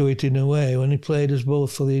bowed to it in a way when he played us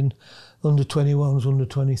both for the under-21s,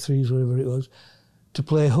 under-23s, whatever it was, to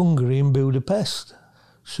play Hungary in Budapest.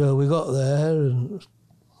 So we got there and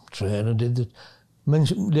trainer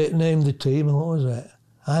named the team, and what was it?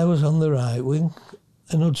 I was on the right wing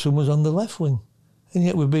and Hudson was on the left wing. And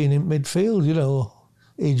yet we've been in midfield, you know.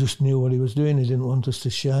 He just knew what he was doing. He didn't want us to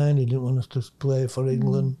shine. He didn't want us to play for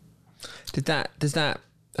England. Does that,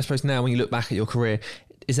 I suppose now when you look back at your career,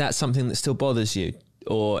 is that something that still bothers you?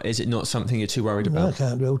 Or is it not something you're too worried I about?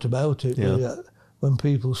 can't doubt about it. Yeah. But when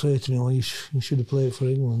people say to me, well, you should have played for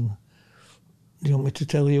England, do you want me to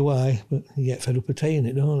tell you why? But you get fed up of saying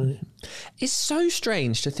it, don't you? It's so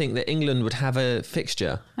strange to think that England would have a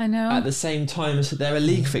fixture I know. at the same time as there are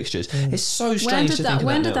league fixtures. It's so strange to think about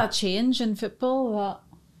When did now. that change in football? Well,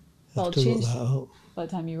 Have it to look changed that up. by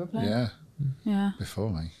the time you were playing. Yeah, Yeah. before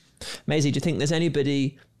me. Maisie, do you think there's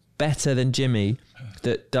anybody better than Jimmy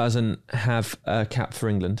that doesn't have a cap for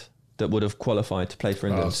England that would have qualified to play for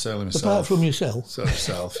Oh, England? certainly myself. Apart from yourself. So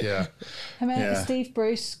myself, yeah. I mean, Yeah. Steve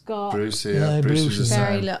Bruce got Bruce, Yeah, yeah. Bruce Bruce was the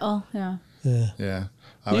very same. little. Yeah. Yeah. Yeah.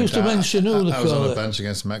 You used to mention who they I was on call the it. bench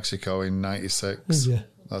against Mexico in '96. Did you?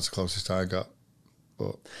 That's the closest I got.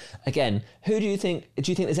 But Again, who do you think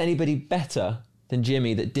there's anybody better than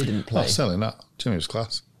Jimmy that didn't play? oh, certainly not. Jimmy was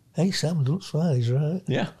class. Hey, Sam, don't smile, he's right.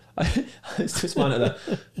 Yeah. It's just one of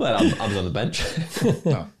the... Well, I was on the bench.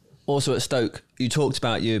 No. Also at Stoke, you talked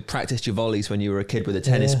about you practiced your volleys when you were a kid with a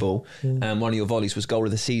tennis ball, and one of your volleys was goal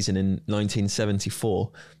of the season in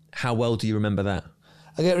 1974. How well do you remember that?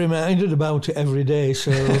 I get reminded about it every day,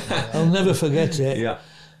 so I'll never forget it. Yeah.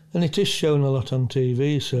 And it is shown a lot on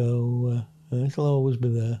TV, so it'll always be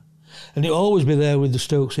there. And it'll always be there with the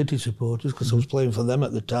Stoke City supporters, because I was playing for them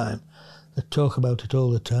at the time. They talk about it all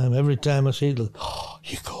the time. Every time I see it, like, oh,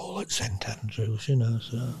 you goal at St Andrews, you know,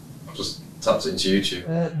 so... I've just tapped into YouTube.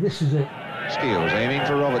 This is it. Steels aiming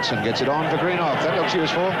for Robertson, gets it on for Greenhoff. That looks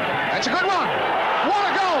useful. That's a good one. What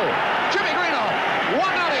a goal! Jimmy Greenhoff,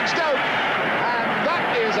 1-0 Stoke. And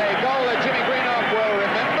that is a goal that Jimmy Greenhoff will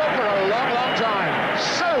remember for a long, long time.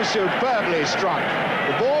 So superbly struck.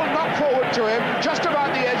 The ball knocked forward to him, just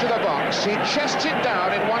about the edge of the box. He chests it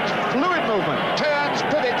down in one fluid movement, turns,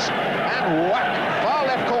 pivots, and whack, far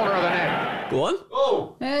left corner of the net. Go on.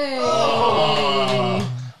 Oh! Hey.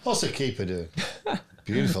 What's the keeper do?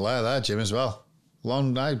 Beautiful hair there, Jim, as well.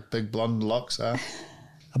 Long, big blonde locks there.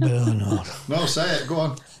 I better not. No, say it. Go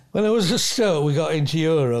on. When I was at Stoke, we got into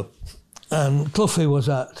Europe, and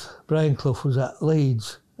Brian Clough was at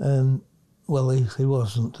Leeds, and, well, he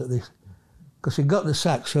wasn't at this, because he got the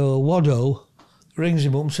sack, so Waddo rings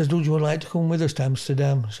him up and says, would you like to come with us to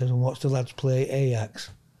Amsterdam? He says, and watch the lads play Ajax.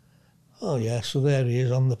 Oh, yeah, so there he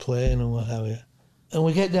is on the plane and what have you. And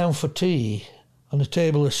we get down for tea on a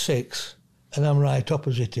table of 6, and I'm right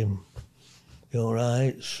opposite him. You all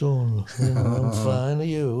right, son? You know, I'm fine, are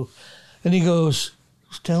you? And he goes,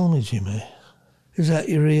 just tell me, Jimmy, is that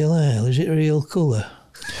your real hair? Is it real colour?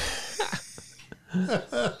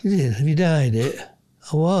 Is it? Have you dyed it?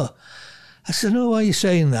 Or what? I said, no, why are you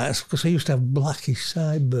saying that? It's because I used to have blackish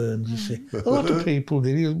sideburns, you see. A lot of people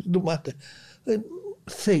did, it don't matter.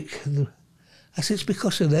 Thick. I said, it's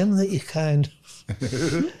because of them that you kind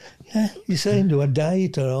of... Yeah, you're saying, do I dye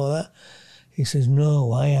it or all that? He says,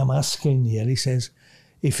 no, I am asking you. And he says,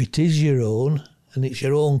 if it is your own and it's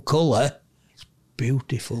your own colour, it's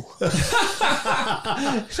beautiful.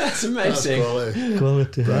 That's amazing. That's quality.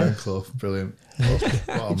 Quality. Brian Clough, brilliant. What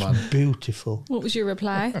a man. Beautiful. What was your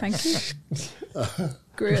reply? Thank you.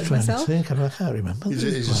 Grew I'm it trying myself. to think. I can't remember. He's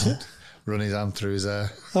just run his hand through his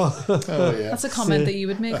hair. Oh, yeah. That's a comment that you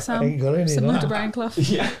would make, Sam. ain't got any of Similar that. to Brian Clough.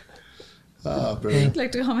 Yeah, Oh, brilliant.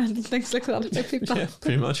 Like to comment on things like that about people. yeah,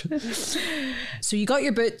 pretty much. So you got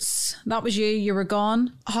your boots. That was you were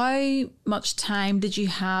gone. How much time did you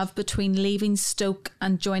have between leaving Stoke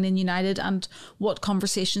and joining United, and what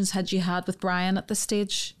conversations had you had with Brian at this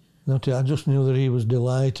stage? Not, I just knew that he was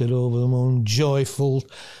delighted over them and joyful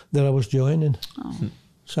that I was joining.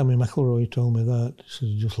 Sammy McElroy told me that. He said,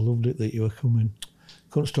 I just loved it that you were coming.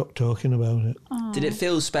 Couldn't stop talking about it. Did it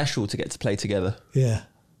feel special to get to play together? Yeah,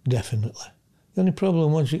 definitely. The only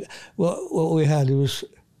problem was what we had, it was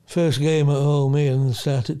first game at home here and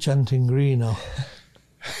started chanting Greenhoff.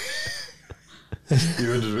 You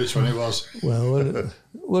wondered which one it was. Well,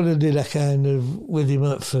 what I did, I kind of, with him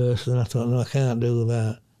at first, and I thought, no, I can't do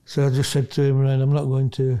that. So I just said to him, right, I'm not going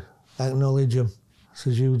to acknowledge him. I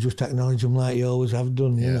says, you just acknowledge him like you always have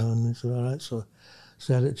done, you know. And he said, all right. So I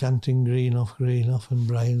started chanting Greenhoff, Greenhoff, and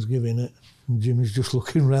Brian's giving it. And Jimmy's just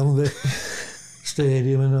looking round the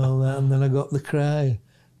stadium and all that. And then I got the cry,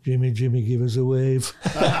 Jimmy, Jimmy, give us a wave.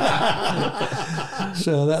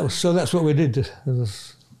 So that's what we did. It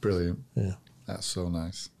was, Brilliant. yeah. That's so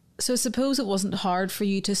nice. So I suppose it wasn't hard for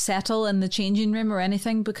you to settle in the changing room or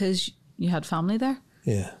anything because you had family there?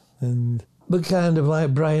 Yeah, but kind of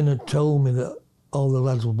like Brian had told me that all the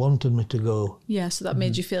lads wanted me to go. Yeah, so that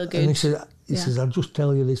made you feel good. And he says, I'll just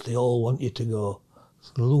tell you this, they all want you to go.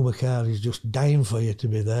 So Lou McCarthy's just dying for you to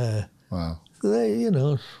be there. Wow. So they, you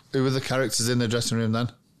know, Who were the characters in the dressing room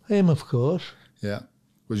then? him, of course. Yeah.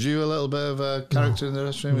 Was you a little bit of a character in the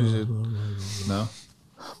dressing room? No.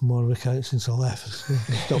 More of a character since I left.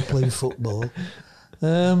 Stopped playing football.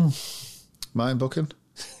 Mind booking?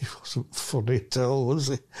 He wasn't funny at all, was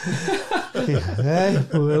he?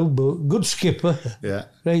 Well, but good skipper. Yeah.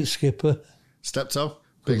 Great skipper. Steptoe?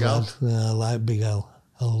 Big Good Al? lad. Yeah, I like Big Al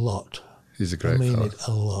a lot. He's a great I mean fella. it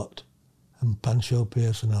a lot. And Pancho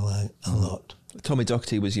Pearson I like a lot. Tommy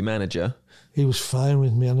Doherty was your manager. He was fine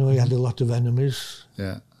with me. I know he had a lot of enemies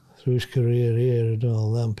Yeah. through his career here and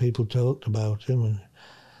all that. And people talked about him and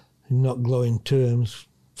in not glowing terms,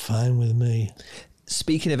 fine with me.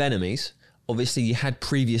 Speaking of enemies, obviously you had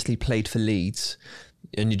previously played for Leeds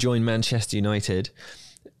and you joined Manchester United.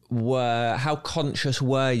 How conscious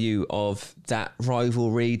were you of that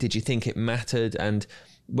rivalry? Did you think it mattered? And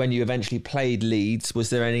when you eventually played Leeds,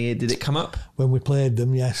 did it come up? When we played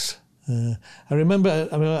them, yes. I remember,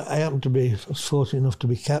 I happened to be, I was fortunate enough to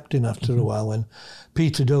be captain after a while when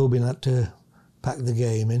Peter Dobin had to pack the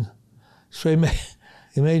game in. So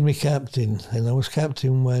he made me captain, and I was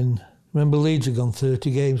captain when, remember Leeds had gone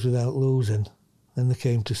 30 games without losing. Then they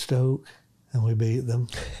came to Stoke and we beat them.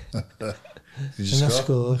 Did you And I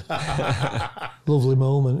score? scored. Lovely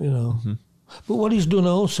moment, you know. But what he's done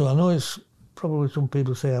also, I know it's probably some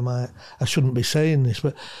people say I shouldn't be saying this,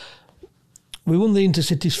 but we won the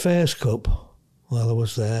Intercities Fairs Cup while I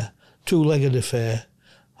was there. 2-legged affair,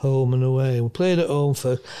 home and away. We played at home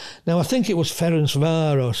first. Now I think it was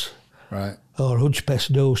Ferencváros Right. or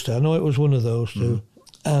Hudspest Dosta. I know it was one of those two.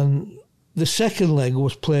 And the second leg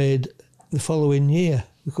was played the following year.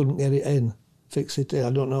 We couldn't get it in, fix it in,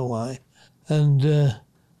 I don't know why. And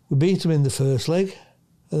we beat them in the first leg,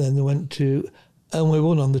 and then they went to, and we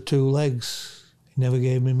won on the 2 legs. He never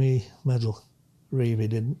gave me medal. Reevey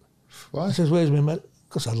didn't. Why? I says, where's my medal?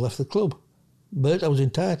 Because I'd left the club. But I was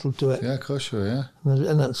entitled to it. Yeah, of course you were, yeah.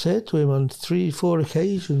 And that's it to him on 3-4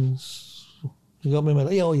 occasions. He got me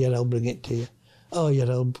medal. Oh, yeah, I'll bring it to you. Oh, yeah,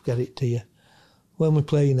 I'll get it to you. When we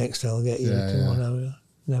play next, I'll get you it. Whatever.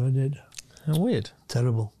 Never did. How weird.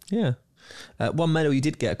 Terrible. Yeah. One medal you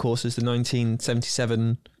did get, of course, is the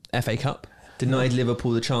 1977 FA Cup. Denied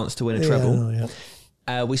Liverpool the chance to win a treble. I know,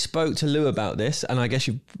 yeah. We spoke to Lou about this, and I guess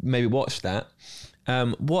you've maybe watched that.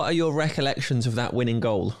 What are your recollections of that winning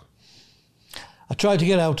goal? I tried to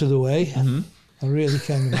get out of the way. I really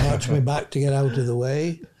kind of arched my back to get out of the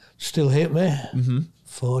way. Still hit me,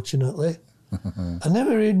 fortunately. I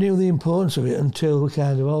never really knew the importance of it until we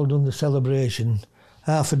kind of all done the celebration.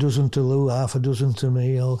 Half a dozen to Lou, half a dozen to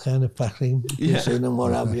me, all kind of packing, kissing and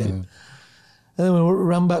what have you. And then we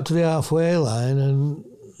ran back to the halfway line and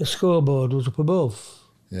the scoreboard was up above.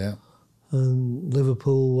 Yeah. And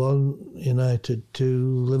Liverpool 1, United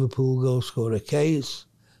 2, Liverpool goal scorer Case,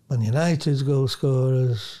 Man United's goal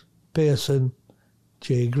scorers Pearson,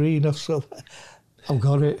 Jay Greenhoff. So I've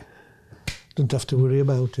got it. Don't have to worry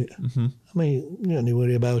about it. I mean, you only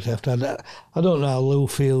worry about it after that. I don't know how Lou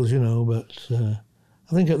feels, you know, but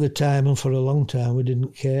I think at the time and for a long time we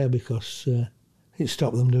didn't care because it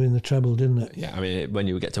stopped them doing the treble, didn't it? Yeah, I mean, when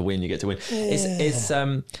you get to win, you get to win. It's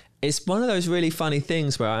It's one of those really funny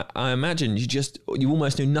things where I imagine you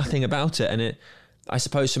almost knew nothing about it, and I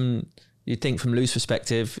suppose you'd think from Lou's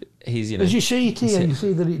perspective, he's, As you see it here, you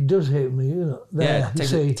see that it does hit me, There,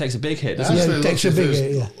 it takes a big hit, doesn't Yeah, it? it takes a big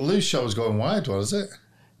hit, yeah. Lou's shot was going wide, was it?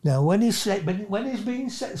 Now, when he's being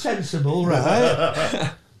sensible,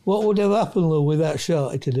 right, what would have happened, Lou, with that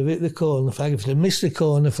shot? It'd have hit the corner flag. If it had missed the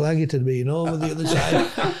corner flag, it'd have been over the other side.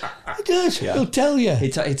 He does. Yeah. He'll tell you. He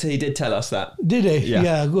did tell us that. Did he?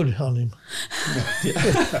 Yeah, good on him.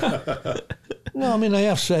 No, I mean, I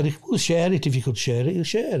have said, we'll share it. If you could share it, you'll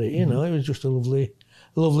share it. It was just a lovely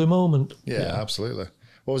moment. Yeah, absolutely.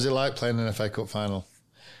 What was it like playing an FA Cup final?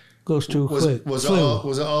 Goes too quick. Was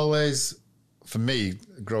it always, for me,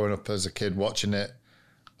 growing up as a kid watching it,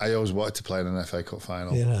 I always wanted to play in an FA Cup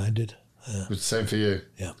final. Yeah, I did. Yeah. Was the same for you?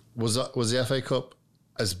 Yeah. Was the FA Cup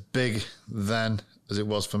as big then as it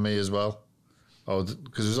was for me as well? Oh,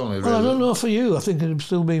 because it was only. Well, I don't know for you. I think it's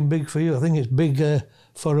still been big for you. I think it's bigger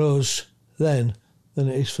for us then than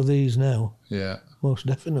it is for these now. Yeah. Most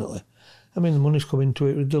definitely. I mean, the money's come into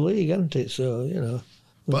it with the league, hasn't it? So,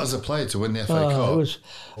 But as a player to win the FA Cup. It was,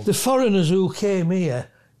 the foreigners who came here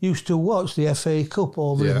used to watch the FA Cup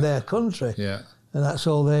over in their country. Yeah. And that's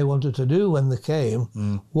all they wanted to do when they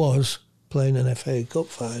came was playing an FA Cup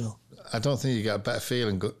final. I don't think you get a better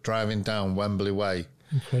feeling driving down Wembley Way.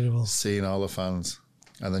 Incredible. Seeing all the fans.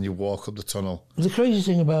 And then you walk up the tunnel. The crazy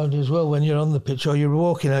thing about it as well, when you're on the pitch or you're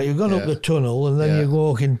walking out, you're going up the tunnel and then you're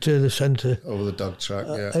walking to the centre. Over the dog track,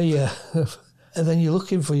 yeah. And then you're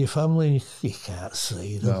looking for your family and you can't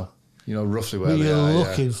see them. No. You know roughly where they you're are. You're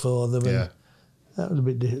looking for them. Yeah. That was a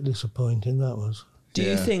bit disappointing, that was. Do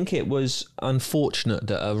you think it was unfortunate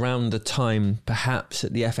that around the time perhaps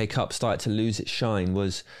that the FA Cup started to lose its shine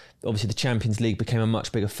was obviously the Champions League became a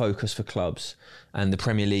much bigger focus for clubs, and the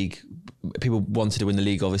Premier League, people wanted to win the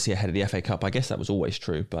league obviously ahead of the FA Cup. I guess that was always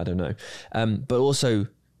true, but I don't know. But also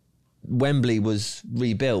Wembley was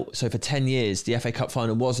rebuilt, so for 10 years the FA Cup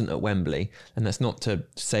final wasn't at Wembley, and that's not to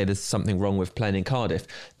say there's something wrong with playing in Cardiff,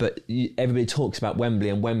 but everybody talks about Wembley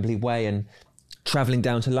and Wembley Way and travelling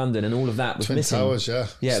down to London and all of that was Twin missing. Towers, yeah.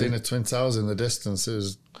 Seeing the Twin Towers in the distance, it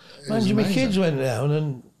was Mind you, my kids went down,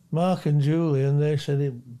 and Mark and Julie, and they said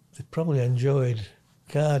they probably enjoyed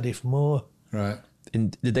Cardiff more. Right.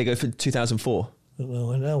 Did they go for 2004? I don't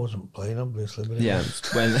know, and I wasn't playing, obviously. But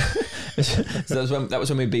when that was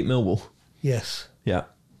when we beat Millwall. Yes. Yeah.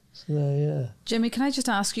 So, yeah. Jimmy, can I just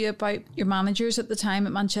ask you about your managers at the time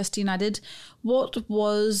at Manchester United? What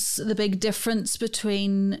was the big difference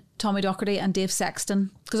between Tommy Docherty and Dave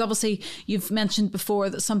Sexton? Because obviously you've mentioned before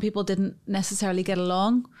that some people didn't necessarily get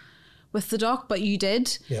along with the Doc, but you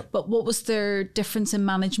did. Yep. But what was their difference in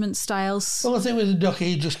management styles? Well, I think with the Doc,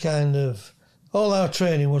 he just kind of... All our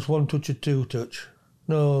training was one touch or two touch.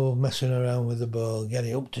 No messing around with the ball. Get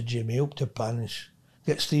it up to Jimmy, up to Punch.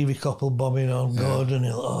 Get Stevie Coppell bombing on Gordon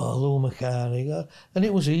Hill, Lou McCartney. And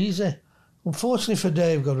it was easy. Unfortunately for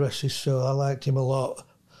Dave, God rest his soul, I liked him a lot.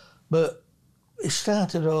 But he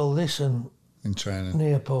started all this and in training.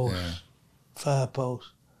 Near post, far post.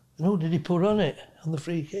 And who did he put on it on the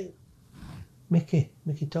free kick? Mickey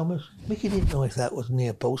Thomas. Mickey didn't know if that was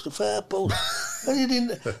near post or far post. and he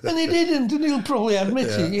didn't, and he'll probably admit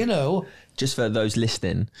it, you know. Just for those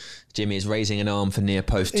listening, Jimmy is raising an arm for near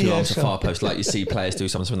post, two arms for far post, like you see players do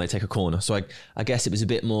sometimes when they take a corner. So I guess it was a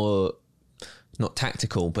bit more, not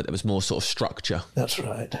tactical, but there was more sort of structure. That's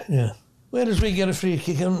right, yeah. Whereas we get a free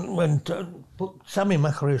kick and went, Sammy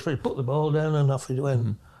McElroy put the ball down and off it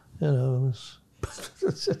went. You know,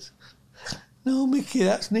 no, Mickey,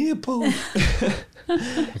 that's near post.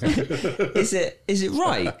 Is it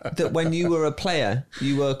right that when you were a player,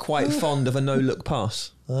 you were quite fond of a no-look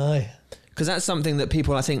pass? Aye. Because that's something that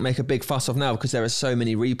people, I think, make a big fuss of now because there are so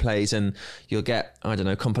many replays and you'll get, I don't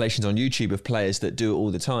know, compilations on YouTube of players that do it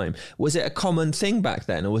all the time. Was it a common thing back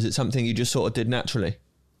then or was it something you just sort of did naturally?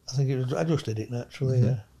 I think I just did it naturally,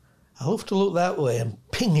 yeah. I love to look that way and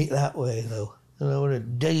ping it that way, though. You know, we're a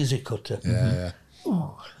daisy cutter. Yeah.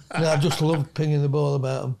 Oh. And I just love pinging the ball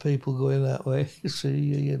about and people going that way. You see,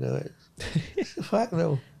 you know, it's a fact,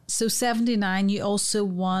 though. So 79, you also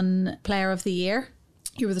won Player of the Year.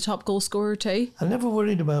 You were the top goal scorer too. I never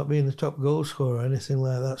worried about being the top goal scorer or anything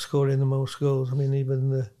like that, scoring the most goals. I mean,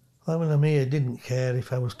 even when I'm here, I didn't care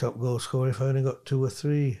if I was top goal scorer, if I only got 2 or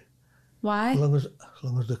 3. Why? As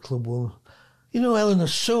long as the club won. You know, Eleanor,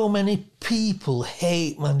 so many people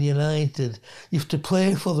hate Man United. You have to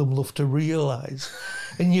play for them, love to realise.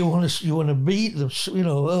 And you want to beat them, you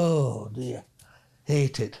know, oh dear.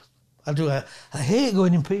 Hate it. I do. I hate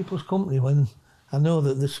going in people's company when I know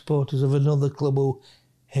that the supporters of another club who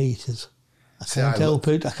hate us. I can't help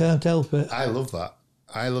it. I love that.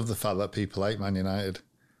 I love the fact that people hate Man United,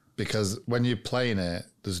 because when you're playing it,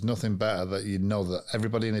 there's nothing better that you know that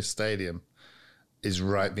everybody in this stadium is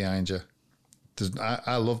right behind you.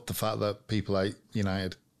 I love the fact that people hate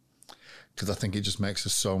United, because I think it just makes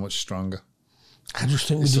us so much stronger. I just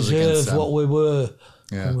think we deserve what we were.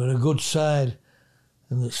 Yeah. And we're a good side,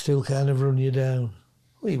 and that still kind of run you down.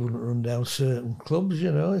 We wouldn't run down certain clubs,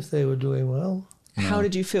 you know, if they were doing well. How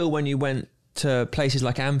did you feel when you went to places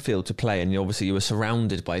like Anfield to play, and obviously you were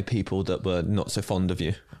surrounded by people that were not so fond of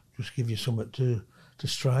you? Just give you something to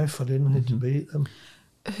strive for, didn't it, to beat them.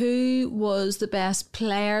 Who was the best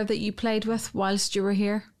player that you played with whilst you were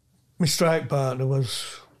here? My strike partner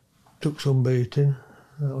took some beating.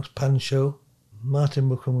 That was Pancho. Martin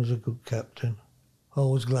Buchan was a good captain.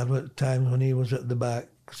 Always glad at times when he was at the back,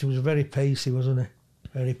 because he was very pacey, wasn't he?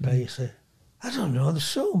 Very pacey. I don't know, there's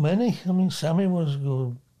so many. I mean, Sammy was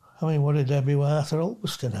good. I mean, what did Debbie Arthur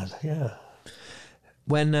Ulverston had? Yeah.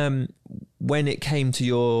 When it came to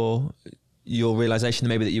your realisation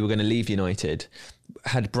maybe that you were going to leave United,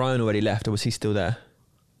 had Brian already left, or was he still there?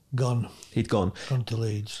 Gone. He'd gone. Gone to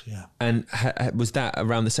Leeds, yeah. And was that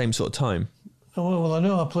around the same sort of time? Oh, well, I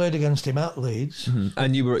know I played against him at Leeds. Mm-hmm.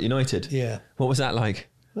 And you were at United? Yeah. What was that like?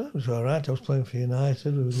 Well, it was all right. I was playing for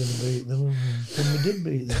United. We were going to beat them, and we did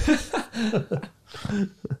beat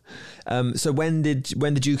them. So when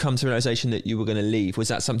did you come to the realisation that you were going to leave? Was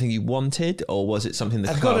that something you wanted, or was it something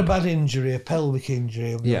that I'd got a bad injury, a pelvic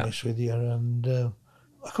injury, I'll be honest with you, and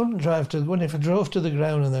I couldn't drive if I drove to the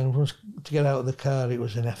ground and then was to get out of the car, it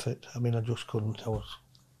was an effort. I mean, I just couldn't. I was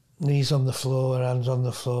knees on the floor, hands on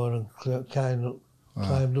the floor, and kind of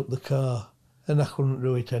climbed up the car. And I couldn't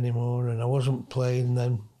do it anymore, and I wasn't playing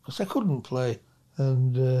then, because I couldn't play.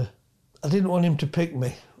 And I didn't want him to pick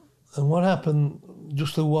me. And what happened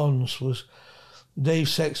just the once was Dave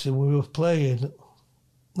Sexton, we were playing at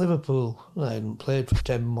Liverpool. I hadn't played for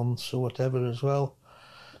 10 months or whatever as well.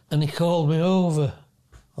 And he called me over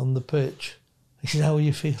on the pitch. He said, "How are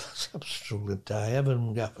you feeling?" I said, "I'm struggling, Ty,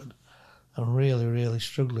 Evan Gafford. I'm really, really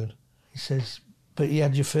struggling." He says, "But you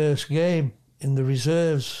had your first game in the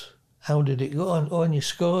reserves. How did it go?" And you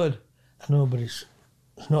scored. I know, but it's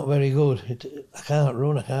not very good. I can't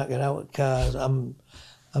run, I can't get out of cars. I'm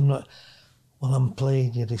not... Well, I'm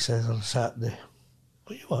playing you, he says, on Saturday.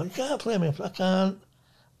 But you can't play me. I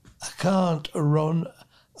can't run.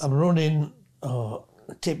 I'm running or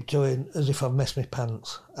tiptoeing as if I've messed my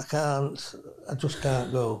pants. I just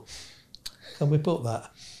can't go. Can we put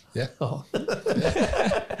that? Yeah. Oh.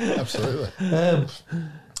 Yeah. Absolutely.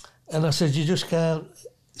 And I said, "You just can't."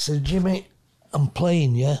 He said, "Jimmy, I'm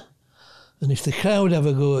playing, yeah? And if the crowd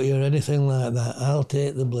ever go at you or anything like that, I'll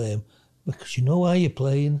take the blame. Because you know why you're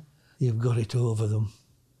playing? You've got it over them.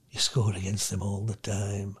 You score against them all the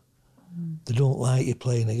time. They don't like you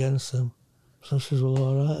playing against them." So I says, "Well,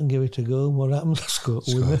 all right, and give it a go. And what happens? I score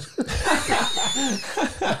with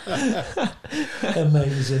it."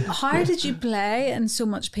 Amazing. How did you play in so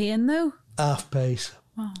much pain, though? Half pace.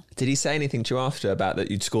 Wow. Did he say anything to you after about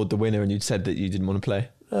that you'd scored the winner and you'd said that you didn't want to play?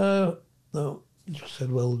 No, just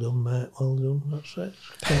said, "Well done, mate, well done." That's it.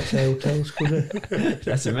 Can't say what else, could it?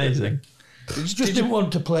 That's amazing. Didn't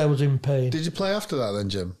want to play, I was in pain. Did you play after that then,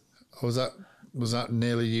 Jim? Or was that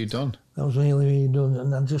nearly you done? That was nearly done,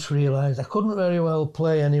 and I just realised I couldn't very well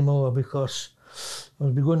play anymore because I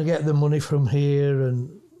was going to get the money from here, and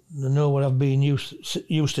I know what I've been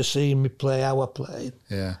used to seeing me play, how I played.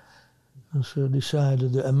 Yeah. And so I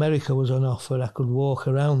decided that America was on offer. I could walk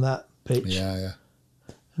around that pitch. Yeah.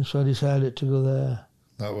 And so I decided to go there.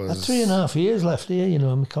 That was... I had 3.5 years left here, you know,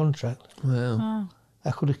 on my contract. Wow. Oh.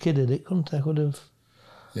 I could have kidded it, couldn't I? I could have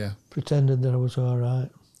pretended that I was all right.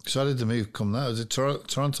 So how did the move come there? Was it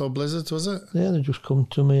Toronto Blizzards, was it? Yeah, they just come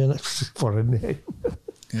to me, and it's a foreign name.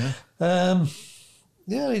 Yeah.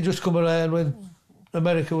 Yeah, they just come around when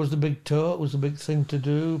America was the big talk, was the big thing to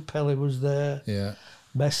do. Pelé was there. Yeah.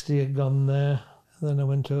 Bestie had gone there. And then I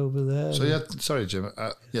went over there. So sorry, Jim,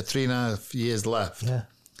 you had 3.5 years left. Yeah.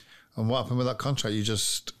 And what happened with that contract? You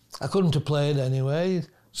just... I couldn't have played anyway.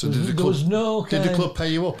 So There was did the club pay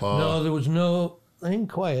you up? Or? No, there was no... I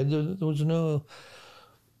inquired. There was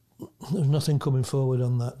nothing coming forward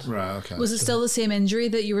on that. Right, okay. Was it still the same injury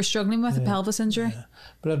that you were struggling with, a pelvis injury? Yeah.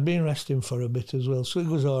 But I'd been resting for a bit as well, so it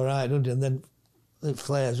was all right, didn't it? And then it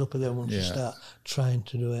flares up again once you start trying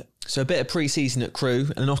to do it. So a bit of pre-season at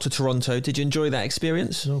Crewe and off to Toronto. Did you enjoy that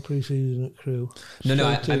experience? No pre-season at Crewe. No.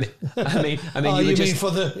 I mean, Oh, you were just mean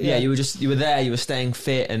for the... yeah. You were there. You were staying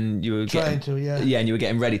fit, and you were and you were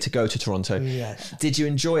getting ready to go to Toronto. Yes. Did you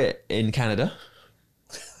enjoy it in Canada?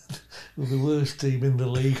 We're the worst team in the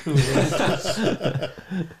league.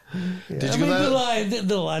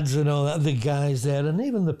 The lads and all that, the guys there, and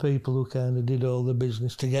even the people who kind of did all the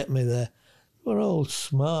business to get me there, were all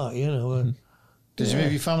smart, you know. And, Did you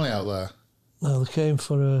move your family out there? No, they came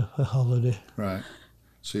for a holiday. Right.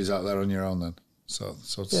 So he's out there on your own then, so to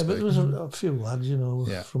speak. But there was a few lads, you know,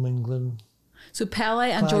 from England. So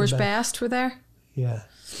Pele and George Best were there? Yeah.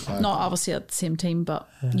 Not obviously at the same team, but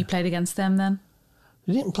you played against them then?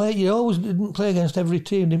 You always didn't play against every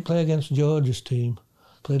team. Didn't play against George's team.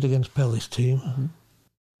 Played against Pele's team. Mm-hmm.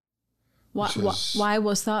 Why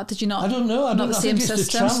was that? Did you not? I don't know. I think it's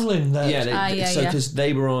the travelling there. Because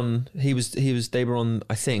they were on. They were on.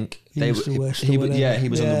 I think he was on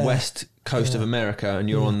the west coast of America, and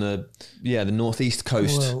you're on the northeast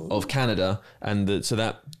coast of Canada, and so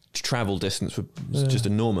that travel distance was just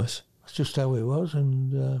enormous. That's just how it was,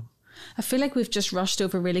 and. I feel like we've just rushed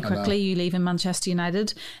over really quickly. You leaving Manchester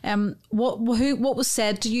United. What was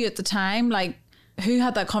said to you at the time? Like, who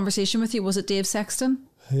had that conversation with you? Was it Dave Sexton?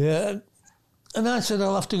 Yeah. And I said,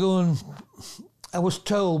 I'll have to go and... I was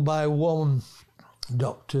told by one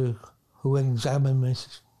doctor who examined me,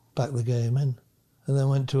 back the game in, and then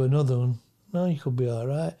went to another one. No, you could be all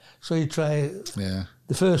right. So you try it. Yeah.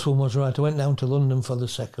 The first one was right. I went down to London for the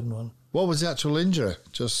second one. What was the actual injury?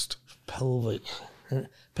 Just...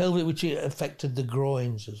 Pelvic, which affected the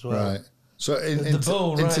groins as well. Right. So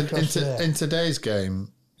in today's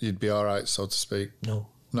game, you'd be all right, so to speak? No.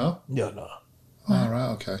 No? Yeah, no. All right,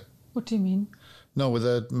 okay. What do you mean? No, with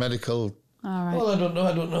a medical... All right. Well, I don't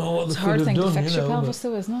know what they could have done. It's a hard thing to fix your pelvis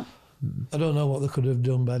though, isn't it? I don't know what they could have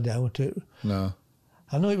done, but I doubt it. No.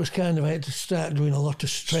 I know it was kind of, I had to start doing a lot of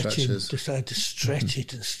stretching. Stretches. Decided to stretch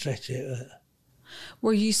it and stretch it.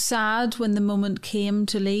 Were you sad when the moment came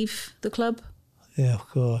to leave the club? Yeah, of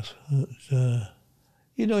course.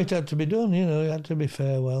 You know, it had to be done, you know, it had to be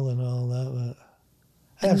farewell and all that.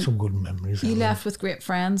 But I had some good memories. You left with great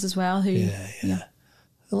friends as well. Yeah.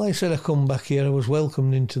 And like I said, I come back here, I was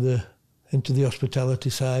welcomed into the hospitality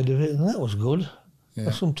side of it, and that was good.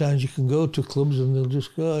 Yeah. Sometimes you can go to clubs and they'll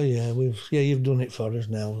just go, you've done it for us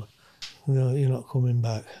now. You're not coming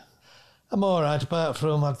back. I'm all right, apart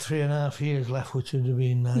from I had 3.5 years left, which would have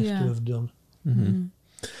been nice to have done. Mm-hmm.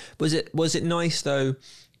 Was it nice though,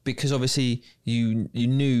 because obviously you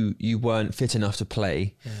knew you weren't fit enough to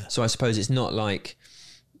play, so I suppose it's not like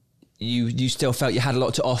you still felt you had a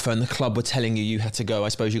lot to offer and the club were telling you had to go. I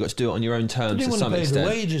suppose you got to do it on your own terms to some extent. The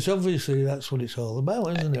wages, obviously, that's what it's all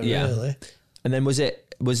about, isn't it, really? And then was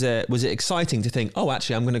it exciting to think, oh,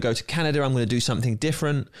 actually, I'm going to go to Canada, I'm going to do something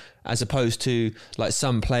different, as opposed to like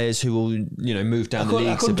some players who will, move down the leagues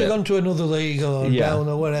I couldn't have gone to another league or down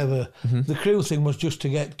or whatever. Mm-hmm. The Crew thing was just to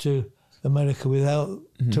get to America without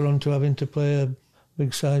Toronto having to play a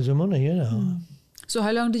big size of money, you know. Mm. So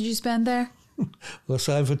how long did you spend there? Well, I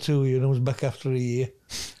signed for 2 years and I was back after a year.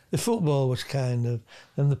 The football was and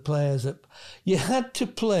the players that... You had to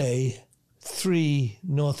play 3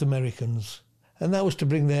 North Americans, and that was to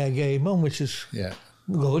bring their game on, which is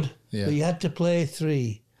good. Yeah. But you had to play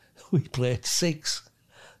 3. We played 6.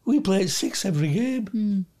 We played 6 every game.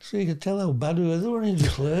 Mm. So you could tell how bad we were. They weren't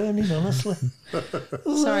just learning, honestly.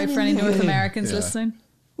 Sorry for any North Americans listening.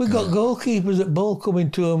 We got goalkeepers that ball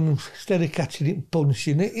coming to them instead of catching it and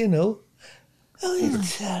punching it, you know. Oh,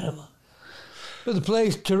 it's terrible. But the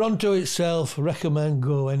place, Toronto itself, recommend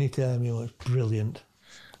go anytime you want. It's brilliant.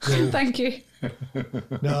 Go. Thank you.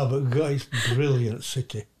 No, but go, it's brilliant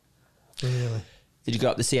city. Really. Did you go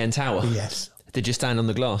up the CN Tower? Yes. Did you stand on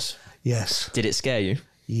the glass? Yes. Did it scare you?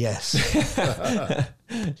 Yes.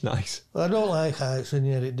 Nice. Well, I don't like heights, and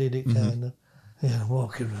yet it did it kind of. Yeah,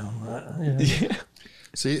 walking around that. Yeah.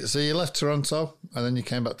 So you left Toronto, and then you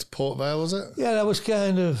came back to Port Vale, was it? Yeah, I was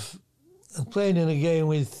kind of playing in a game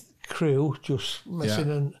with Crew, just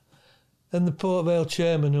messing, and the Port Vale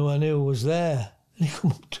chairman, who I knew was there, and he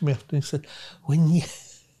come up to me after and said, "When you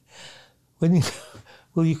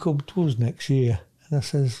will you come to us next year?" And I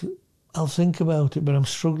says, "I'll think about it, but I'm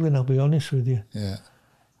struggling. I'll be honest with you." Yeah.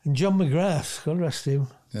 And John McGrath, God rest him,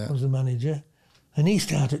 was the manager, and he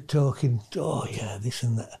started talking. Oh yeah, this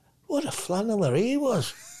and that. What a flanneler he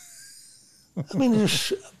was. I mean, I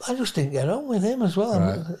just didn't get on with him as well.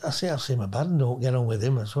 Right. I see my bad and don't get on with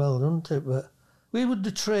him as well, don't it? But we would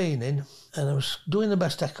do training, and I was doing the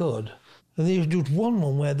best I could. And there was just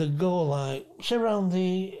one where they'd go like, say around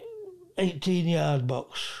the 18-yard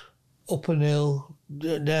box, up an hill,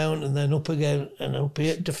 down, and then up again, and up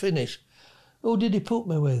here to finish. Who did he put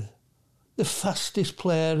me with? The fastest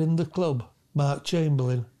player in the club, Mark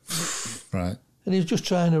Chamberlain. Right. And he was just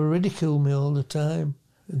trying to ridicule me all the time.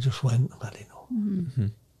 It just went, I don't know. Mm-hmm.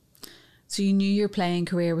 So you knew your playing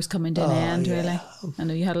career was coming to an end, yeah. really? I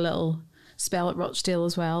know you had a little spell at Rochdale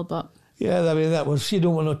as well, but... Yeah, I mean, that was, you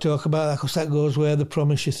don't want to talk about that because that goes where they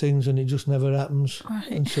promise you things and it just never happens. Right.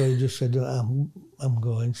 And so he just said, I'm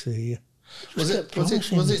going, see you. Was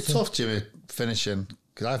it tough, Jimmy, finishing?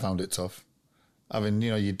 Because I found it tough. Having,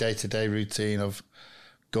 your day-to-day routine of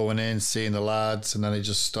going in, seeing the lads, and then it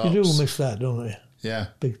just stops. You do miss that, don't you? Yeah.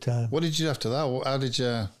 Big time. What did you do after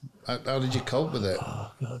that? How did you cope with it?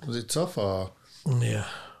 Oh, God. Was it tough or? Yeah.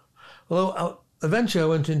 Well, eventually I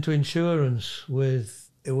went into insurance with,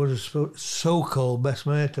 it was a so-called best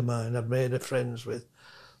mate of mine I've made friends with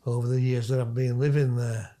over the years that I've been living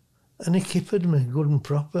there. And he kippered me good and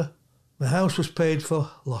proper. My house was paid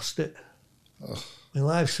for, lost it. Ugh. My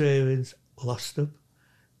life savings, lost them.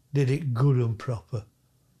 Did it good and proper.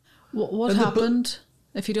 What happened,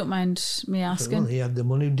 if you don't mind me asking? Well, he had the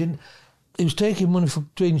money. He was taking money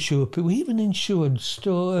to insure people. He even insured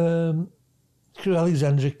Crew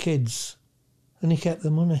Alexandra kids. And he kept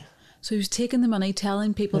the money. So he was taking the money,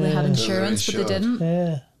 telling people they had insurance, but they didn't?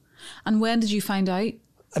 Yeah. And when did you find out?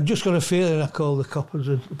 I just got a feeling. I called the coppers,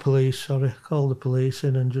 the police, called the police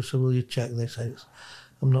in and just said, will you check this out?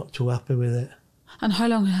 I'm not too happy with it. And how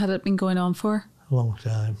long had it been going on for? A long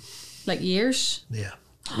time. Like years? Yeah.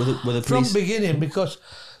 Were the From police... beginning, because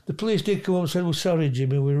the police did come up and said, well, sorry,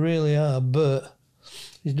 Jimmy, we really are, but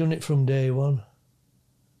he's done it from day one.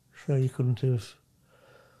 So you couldn't have...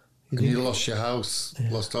 And you lost your house,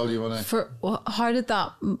 lost all your money. How did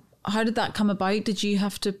that come about? Did you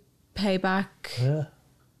have to pay back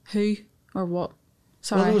who or what?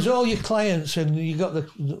 Sorry. Well, there was all your clients and you got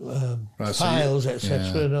the files,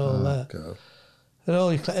 etc. and all that. God.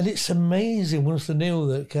 And it's amazing once they knew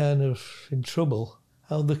that kind of in trouble,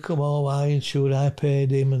 how they come, I insured, I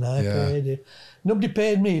paid him and I paid him. Nobody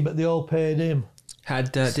paid me, but they all paid him. were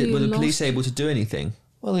the police able to do anything?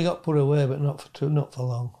 Well, he got put away, but not for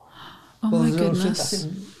long. Oh my goodness. I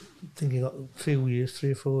think he got a few years,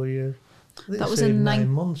 3 or 4 years. That was in 9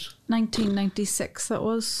 months. 1996, that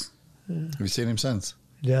was. Have you seen him since?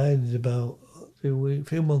 He died about a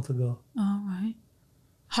few months ago. Oh, right.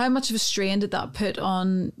 How much of a strain did that put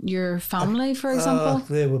on your family, for example?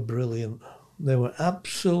 They were brilliant. They were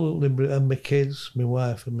absolutely brilliant. And my kids, my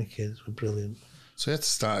wife and my kids were brilliant. So you had to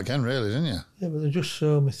start again, really, didn't you? Yeah, but they just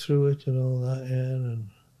saw me through it and all that, and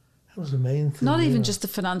that was the main thing. Not even just the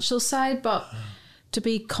financial side, but to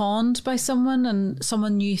be conned by someone and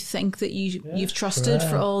someone you think that you've trusted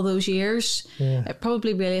for all those years. Yeah. It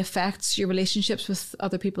probably really affects your relationships with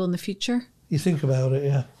other people in the future. You think about it,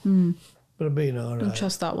 yeah. But I've been all right. Don't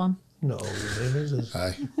trust that one. No, it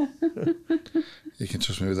Aye. You can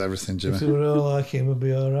trust me with everything, Jimmy. If they were all like him, I'd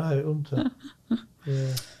be all right, wouldn't I?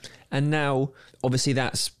 Yeah. And now, obviously,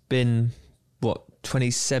 that's been,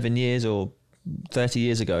 27 years or 30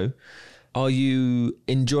 years ago. Are you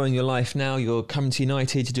enjoying your life now? You're coming to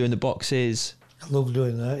United, you're doing the boxes. I love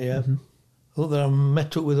doing that, yeah. I love that I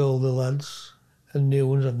met up with all the lads and new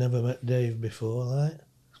ones. I'd never met Dave before, like.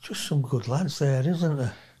 It's just some good lads there, isn't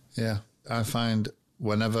there? Yeah. I find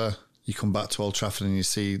whenever you come back to Old Trafford and you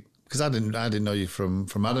see, because I didn't know you from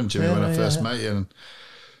Adam, Jimmy, when I first met you, and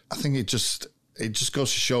I think it just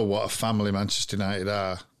goes to show what a family Manchester United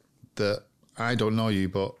are, that I don't know you,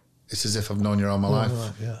 but it's as if I've known you all my life.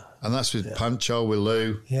 Yeah. And that's with Pancho, with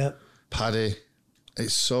Lou, yeah, Paddy.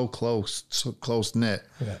 It's so close knit.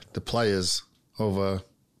 Yeah. The players over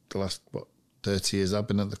the last 30 years I've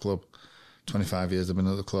been at the club, 25 years I've been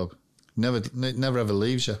at the club. It never ever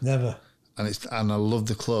leaves you. Never. And I love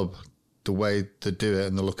the club, the way they do it,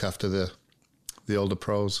 and they look after the older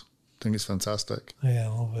pros. I think it's fantastic. Yeah, I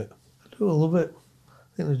love it. I do love it.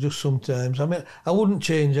 I think there's just sometimes, I wouldn't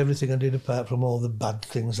change everything I did apart from all the bad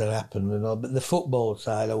things that happened and all, but the football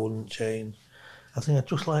side I wouldn't change. I think I'd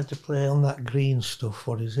just like to play on that green stuff.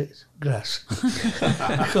 What is it? Grass.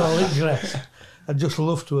 I call it grass. I'd just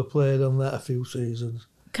love to have played on that a few seasons.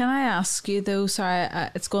 Can I ask you though, sorry,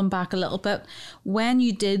 it's going back a little bit, when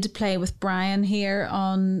you did play with Brian here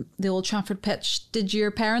on the Old Trafford pitch, did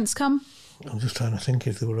your parents come? I'm just trying to think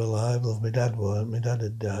if they were alive. Well, my dad weren't. My dad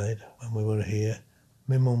had died when we were here.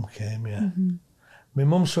 My mum came, yeah. My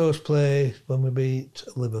mum saw us play when we beat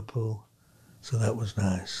Liverpool, so that was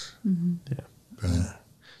nice. Yeah, brilliant.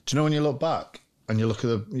 Do you know when you look back and you look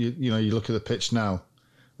at you look at the pitch now?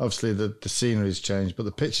 Obviously, the scenery's changed, but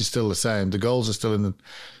the pitch is still the same. The goals are still in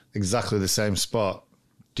exactly the same spot.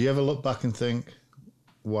 Do you ever look back and think,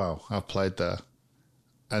 "Wow, I've played there,"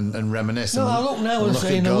 and reminisce? No, I look now and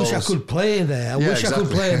saying, "I wish I could play there. I wish I could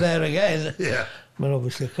play there again." Yeah, but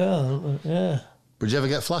obviously can't. But you ever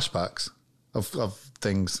get flashbacks of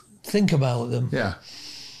things? Think about them. Yeah.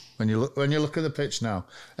 When you look at the pitch now,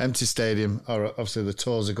 empty stadium, or obviously the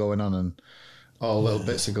tours are going on and all little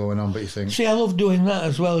bits are going on, but you think... See, I love doing that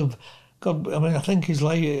as well. God, I mean, I think he's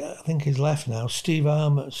left now. Steve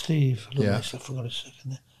Armour, Steve. I forgot his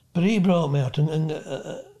second name. But he brought me out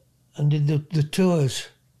and did the tours.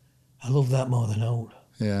 I love that more than old.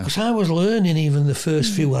 Yeah. Because I was learning even the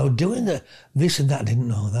first few. I was doing this and that. I didn't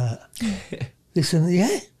know that. This and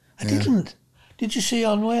I didn't. Did you see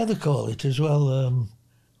on where they call it as well?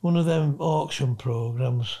 One of them auction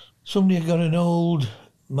programmes. Somebody had got an old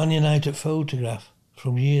Man United photograph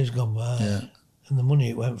from years gone by. Yeah. And the money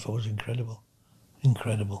it went for was incredible.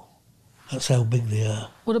 Incredible. That's how big they are.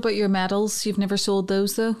 What about your medals? You've never sold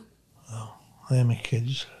those, though? Oh, they're my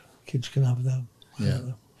kids. Kids can have them. Yeah.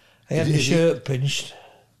 I had the shirt pinched.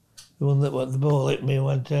 The one that the ball hit me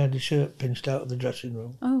I had the shirt pinched out of the dressing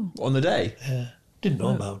room. Oh. On the day? Yeah. Didn't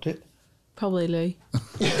know about it. Probably Lou.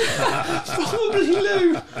 Probably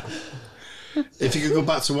Lou. If you could go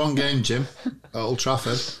back to one game, Jim, at Old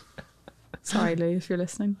Trafford. Sorry, Lou, if you're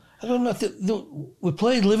listening. I don't know. We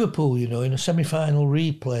played Liverpool, in a semi-final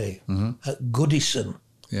replay at Goodison.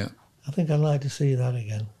 Yeah. I think I'd like to see that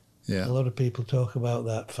again. Yeah. A lot of people talk about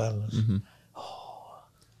that, fans. Mm-hmm.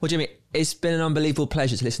 Well, Jimmy, it's been an unbelievable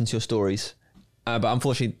pleasure to listen to your stories. But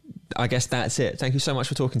unfortunately, I guess that's it. Thank you so much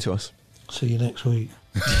for talking to us. See you next week.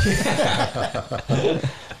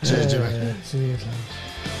 Cheers, Jimmy. See you, thanks.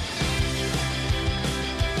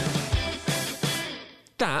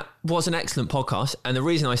 That was an excellent podcast. And the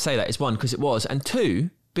reason I say that is one, because it was, and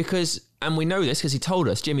two, because, and we know this because he told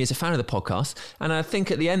us, Jimmy is a fan of the podcast. And I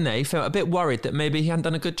think at the end there, he felt a bit worried that maybe he hadn't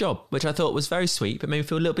done a good job, which I thought was very sweet, but made me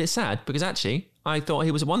feel a little bit sad because actually I thought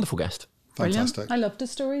he was a wonderful guest. Fantastic. Brilliant. I loved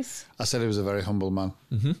his stories. I said he was a very humble man.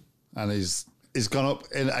 Mm-hmm. And he's gone up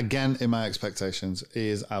again in my expectations. He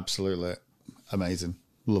is absolutely amazing.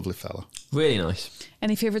 Lovely fella. Really nice.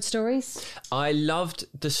 Any favourite stories? I loved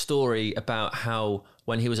the story about how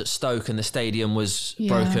when he was at Stoke and the stadium was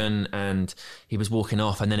broken and he was walking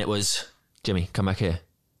off and then it was, Jimmy, come back here.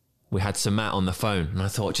 We had Sir Matt on the phone. And I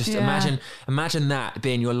thought, just imagine that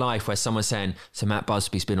being your life where someone's saying, Sir Matt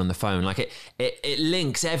Busby's been on the phone. Like it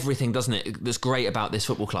links everything, doesn't it? That's great about this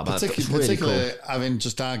football club. Particularly cool. Having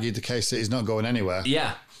just argued the case that he's not going anywhere.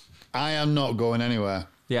 Yeah. I am not going anywhere.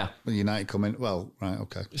 Yeah. With United coming, well, right,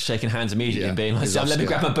 okay. Shaking hands immediately and being like, He's let me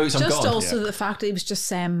grab my boots, I'm just gone. Also the fact that he was just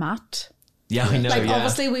saying Matt. Yeah, I know. Like,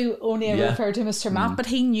 obviously, we only ever refer to him as Sir Matt, but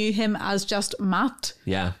he knew him as just Matt.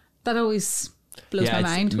 Yeah. That always blows my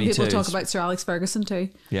mind. Me People too. talk about Sir Alex Ferguson too.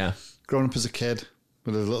 Yeah. Growing up as a kid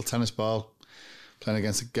with a little tennis ball, playing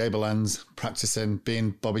against Gable Ends, practicing,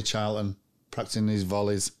 being Bobby Charlton, practicing these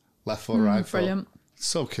volleys, left foot, right foot. Brilliant.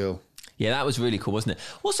 So cool. Yeah, that was really cool, wasn't it?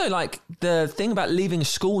 Also, like, the thing about leaving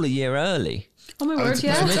school a year early. Oh my word,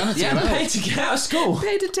 Yeah, Paid to get out of school.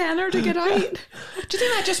 Paid a tenner to get out. Do you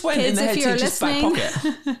think that just went Kids, in the head if you're teacher's back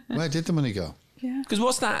listening. pocket? Where did the money go? Yeah. Because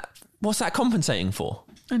what's that compensating for?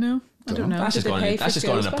 I know. I don't know. That's Did just they gone pay in, for that's just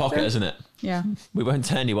gone in skills a back pocket, then? isn't it? Yeah. We won't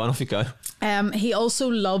tell anyone. Off you go. He also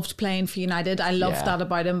loved playing for United. I loved Yeah. that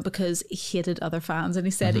about him because he hated other fans, and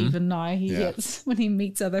he said even now he hates when he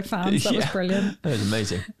meets other fans. That was brilliant. That was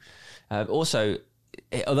amazing. Also,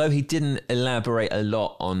 although he didn't elaborate a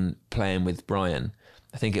lot on playing with Brian,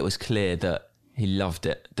 I think it was clear that he loved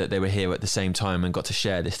it, that they were here at the same time and got to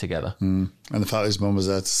share this together. And the fact his mum was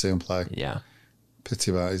there to see him play. Yeah.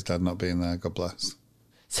 Pity about his dad not being there. God bless.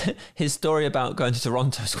 His story about going to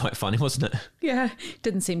Toronto was quite funny, wasn't it? Yeah.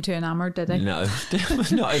 Didn't seem too enamoured, did he? No,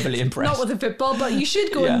 was not overly impressed. Not with the football, but you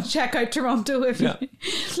should go and check out Toronto if you,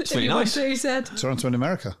 if really you want nice. to, he said. Toronto in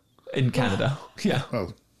America. In Canada. Yeah.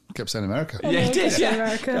 Well, kept saying America. Yeah, he did. Yeah.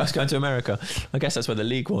 America. I was going to America. I guess that's where the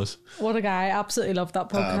league was. What a guy. I absolutely loved that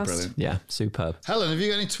podcast. Brilliant. Yeah, superb. Helen, have you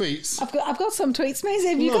got any tweets? I've got some tweets, Maisie.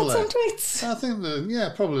 Have you got Lovely. some tweets? I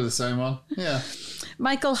think probably the same one. Yeah.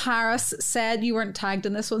 Michael Harris said, you weren't tagged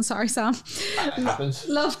in this one, sorry Sam. It happens.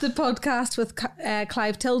 Loved the podcast with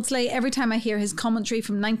Clive Tildesley. Every time I hear his commentary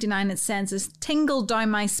from 99, it sends a tingle down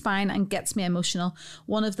my spine and gets me emotional.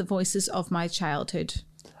 One of the voices of my childhood.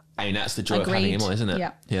 I mean, that's the joy of having him on, isn't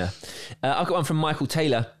it? Yeah. I've got one from Michael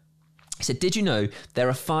Taylor. He said, did you know there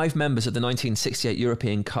are 5 members of the 1968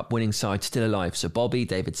 European Cup winning side still alive? So Bobby,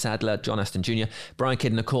 David Sadler, John Aston Jr., Brian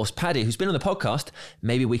Kidd, and of course Paddy, who's been on the podcast.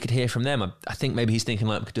 Maybe we could hear from them. I think maybe he's thinking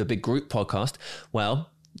like we could do a big group podcast.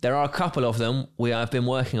 Well, there are a couple of them we have been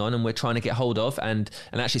working on and we're trying to get hold of. And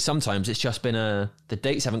actually sometimes it's just been the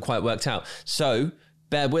dates haven't quite worked out. So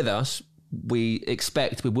bear with us. We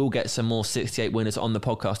expect we will get some more 68 winners on the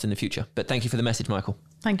podcast in the future. But thank you for the message, Michael.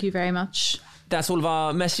 Thank you very much. that's all of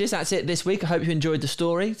our messages. That's it this week. I hope you enjoyed the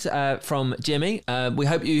story from Jimmy. We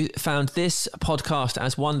hope you found this podcast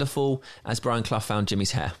as wonderful as Brian Clough found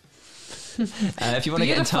Jimmy's hair. If you want to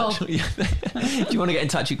get in touch,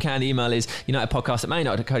 you can. The email is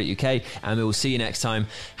unitedpodcast@manunited.co.uk, and we will see you next time.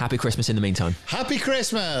 Happy Christmas in the meantime. Happy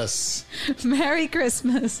Christmas. Merry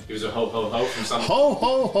Christmas. It was a ho, ho, ho from Santa. Ho,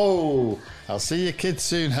 ho, ho. I'll see your kids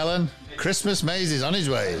soon, Helen. Christmas Maze is on his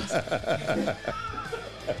way.